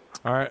team.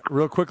 All right,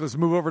 real quick, let's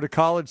move over to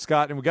college,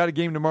 Scott. And we got a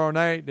game tomorrow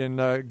night,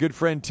 and good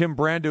friend Tim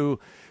Brando,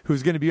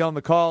 who's going to be on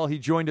the call, he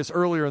joined us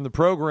earlier in the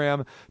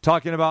program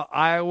talking about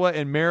Iowa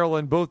and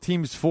Maryland, both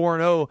teams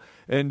 4-0.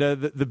 And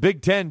the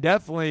Big Ten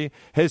definitely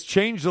has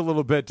changed a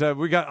little bit.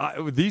 We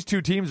got these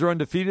two teams are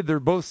undefeated. They're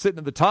both sitting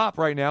at the top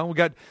right now. We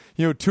got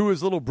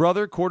Tua's little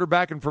brother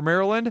quarterbacking for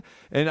Maryland,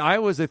 and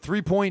Iowa's a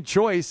 3-point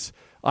choice.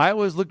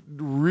 Iowa's looked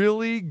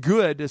really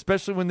good,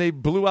 especially when they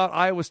blew out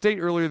Iowa State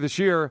earlier this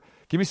year.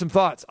 Give me some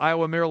thoughts.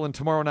 Iowa, Maryland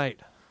tomorrow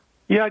night.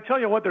 Yeah, I tell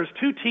you what, there's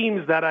two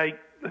teams that I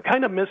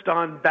kind of missed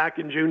on back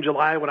in June,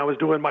 July when I was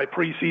doing my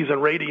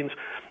preseason ratings,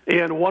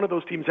 and one of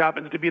those teams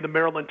happens to be the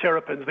Maryland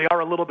Terrapins. They are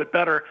a little bit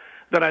better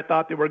than I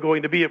thought they were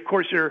going to be. Of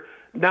course,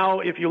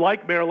 if you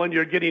like Maryland,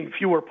 you're getting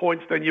fewer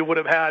points than you would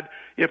have had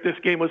if this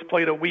game was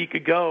played a week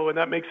ago, and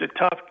that makes it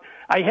tough.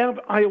 I have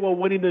Iowa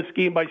winning this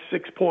game by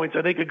 6 points.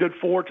 I think a good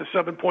 4 to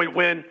 7 point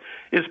win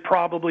is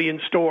probably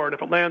in store, and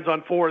if it lands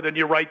on 4, then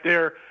you're right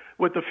there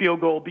with the field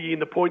goal being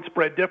the point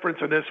spread difference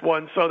in this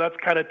one, so that's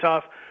kind of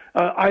tough.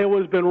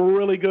 Iowa's been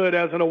really good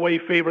as an away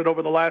favorite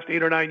over the last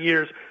 8 or 9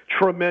 years.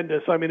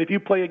 Tremendous. I mean, if you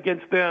play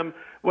against them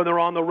when they're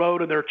on the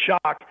road and they're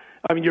chalk,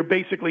 I mean, you're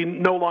basically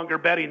no longer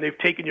betting. They've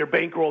taken your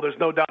bankroll. There's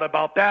no doubt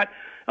about that.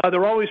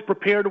 They're always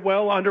prepared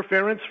well under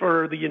Ferentz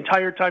for the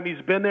entire time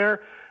he's been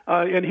there.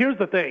 And here's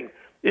the thing.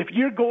 If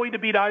you're going to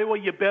beat Iowa,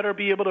 you better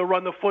be able to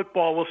run the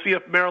football. We'll see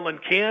if Maryland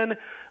can.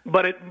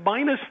 But at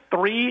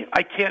 -3,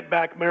 I can't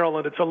back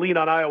Maryland. It's a lean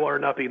on Iowa or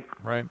nothing.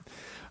 Right.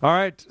 All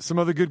right, some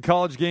other good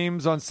college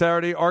games on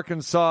Saturday.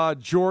 Arkansas,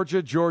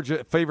 Georgia.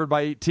 Georgia favored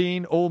by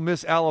 18. Ole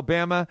Miss,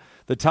 Alabama.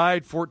 The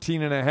Tide,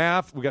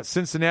 14.5. We got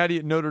Cincinnati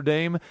at Notre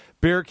Dame.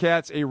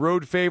 Bearcats, a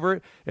road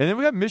favorite. And then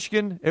we got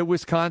Michigan at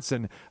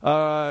Wisconsin.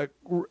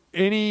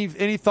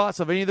 Any thoughts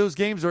of any of those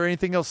games or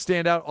anything else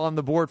stand out on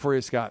the board for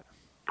you, Scott?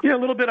 Yeah, a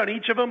little bit on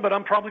each of them, but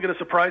I'm probably going to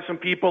surprise some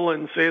people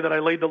and say that I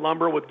laid the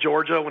lumber with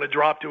Georgia when it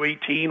dropped to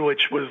 18,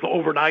 which was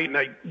overnight, and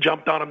I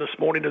jumped on them this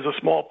morning as a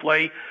small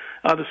play.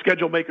 The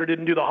schedule maker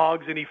didn't do the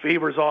Hogs any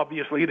favors,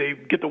 obviously. They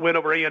get the win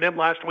over A&M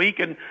last week,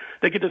 and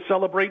they get to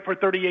celebrate for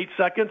 38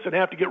 seconds and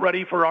have to get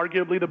ready for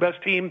arguably the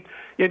best team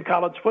in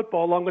college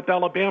football, along with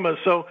Alabama.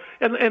 So,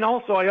 and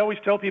also, I always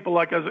tell people,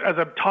 like, as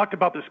I've talked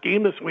about this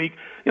game this week,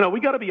 we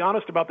got to be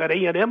honest about that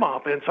A&M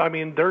offense. I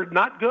mean, they're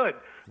not good.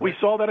 We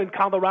saw that in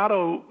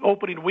Colorado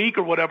opening week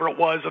or whatever it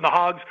was, and the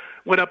Hogs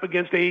went up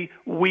against a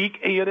weak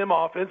A&M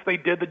offense. They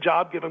did the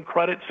job. Give him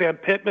credit. Sam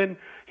Pittman,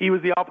 he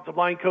was the offensive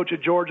line coach at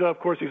Georgia. Of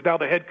course, he's now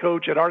the head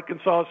coach at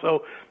Arkansas.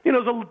 So,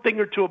 there's a thing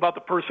or two about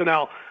the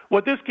personnel.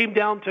 What this came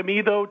down to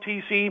me, though,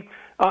 TC,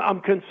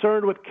 I'm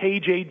concerned with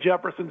K.J.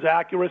 Jefferson's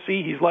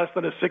accuracy. He's less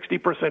than a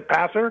 60%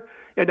 passer,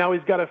 and now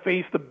he's got to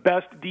face the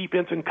best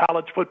defense in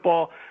college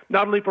football,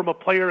 not only from a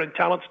player and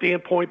talent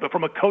standpoint, but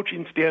from a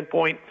coaching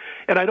standpoint.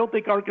 And I don't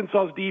think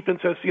Arkansas's defense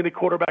has seen a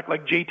quarterback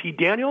like J.T.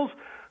 Daniels,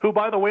 who,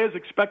 by the way, is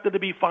expected to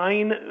be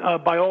fine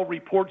by all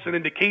reports and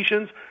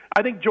indications.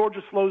 I think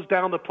Georgia slows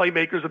down the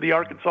playmakers of the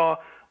Arkansas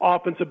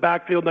offensive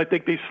backfield, and I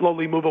think they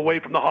slowly move away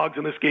from the Hogs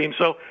in this game.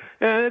 So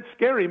it's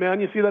scary,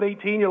 man. You see that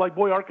 18, you're like,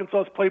 boy,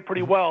 Arkansas's played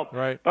pretty well.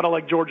 Right. But I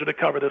like Georgia to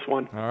cover this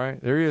one. All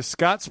right. There he is,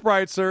 Scott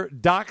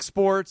Spreitzer, Doc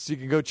Sports. You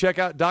can go check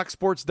out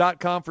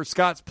DocSports.com for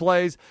Scott's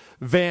plays.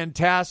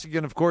 Fantastic.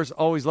 And, of course,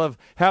 always love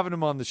having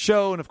him on the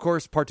show and, of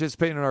course,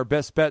 participating in our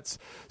Best Bets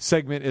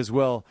segment as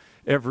well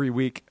every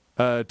week.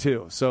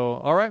 Too. So,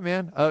 all right,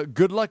 man.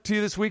 Good luck to you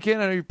this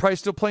weekend. I know you're probably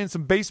still playing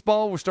some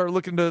baseball. We'll start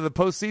looking to the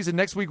postseason.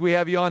 Next week we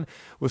have you on.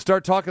 We'll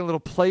start talking a little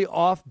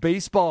playoff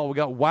baseball. We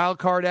got wild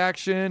card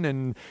action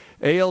and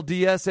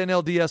ALDS,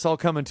 NLDS all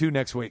coming too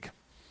next week.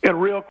 And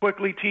real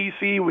quickly,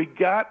 TC, we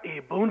got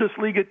a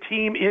Bundesliga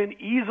team in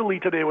easily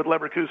today with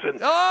Leverkusen.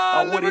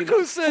 Oh,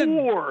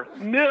 Leverkusen!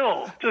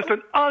 4-0. Just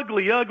an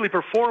ugly, ugly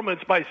performance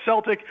by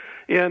Celtic.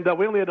 And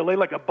we only had to lay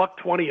like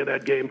 $1.20 in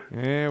that game.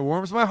 Yeah, it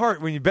warms my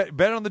heart when you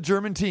bet on the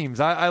German teams.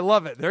 I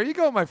love it. There you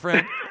go, my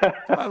friend.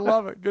 I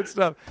love it. Good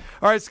stuff.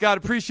 All right, Scott,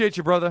 appreciate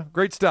you, brother.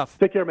 Great stuff.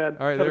 Take care, man.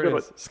 All right, there it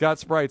is. Scott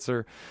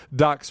Spreitzer,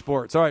 Doc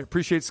Sports. All right,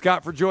 appreciate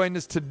Scott for joining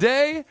us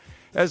today,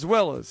 as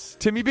well as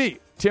Timmy B.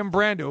 Tim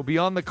Brando will be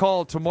on the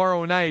call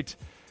tomorrow night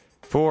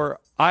for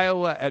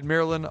Iowa at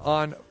Maryland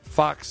on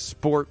Fox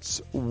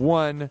Sports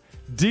 1.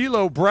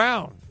 D'Lo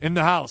Brown in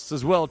the house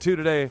as well, too,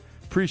 today.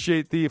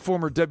 Appreciate the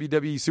former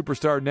WWE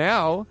superstar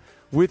now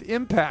with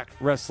Impact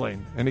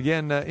Wrestling. And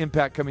again,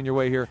 Impact coming your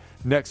way here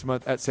next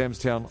month at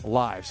Samstown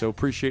Live. So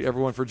appreciate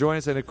everyone for joining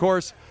us. And, of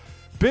course,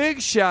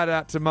 big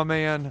shout-out to my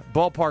man,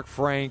 Ballpark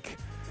Frank,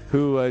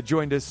 who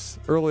joined us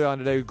early on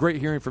today. Great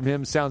hearing from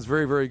him. Sounds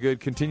very, very good.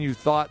 Continued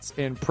thoughts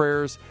and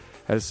prayers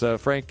as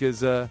Frank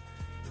is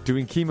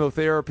doing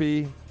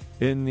chemotherapy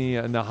in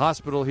the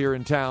hospital here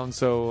in town.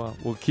 So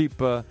we'll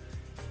keep our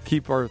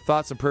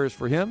thoughts and prayers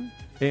for him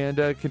and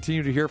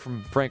continue to hear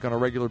from Frank on a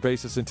regular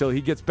basis until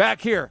he gets back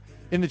here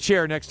in the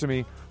chair next to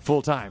me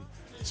full time.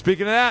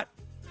 Speaking of that,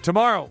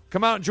 tomorrow,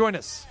 come out and join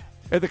us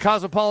at the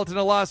Cosmopolitan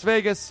of Las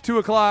Vegas, 2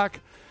 o'clock.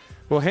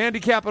 We'll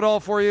handicap it all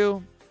for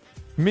you.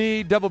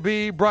 Me, Double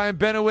B, Brian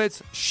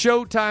Benowitz,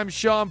 Showtime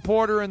Sean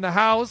Porter in the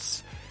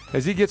house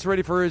as he gets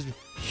ready for his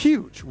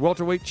huge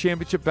welterweight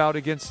championship bout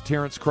against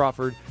Terrence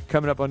Crawford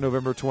coming up on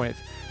November 20th.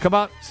 Come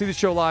out, see the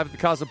show live at the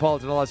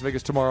Cosmopolitan in Las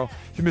Vegas tomorrow.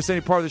 If you miss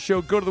any part of the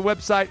show, go to the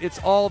website. It's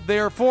all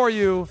there for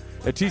you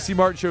at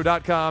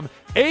tcmartinshow.com.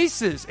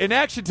 Aces in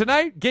action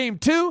tonight. Game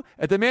 2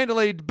 at the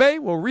Mandalay Bay.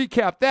 We'll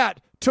recap that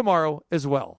tomorrow as well.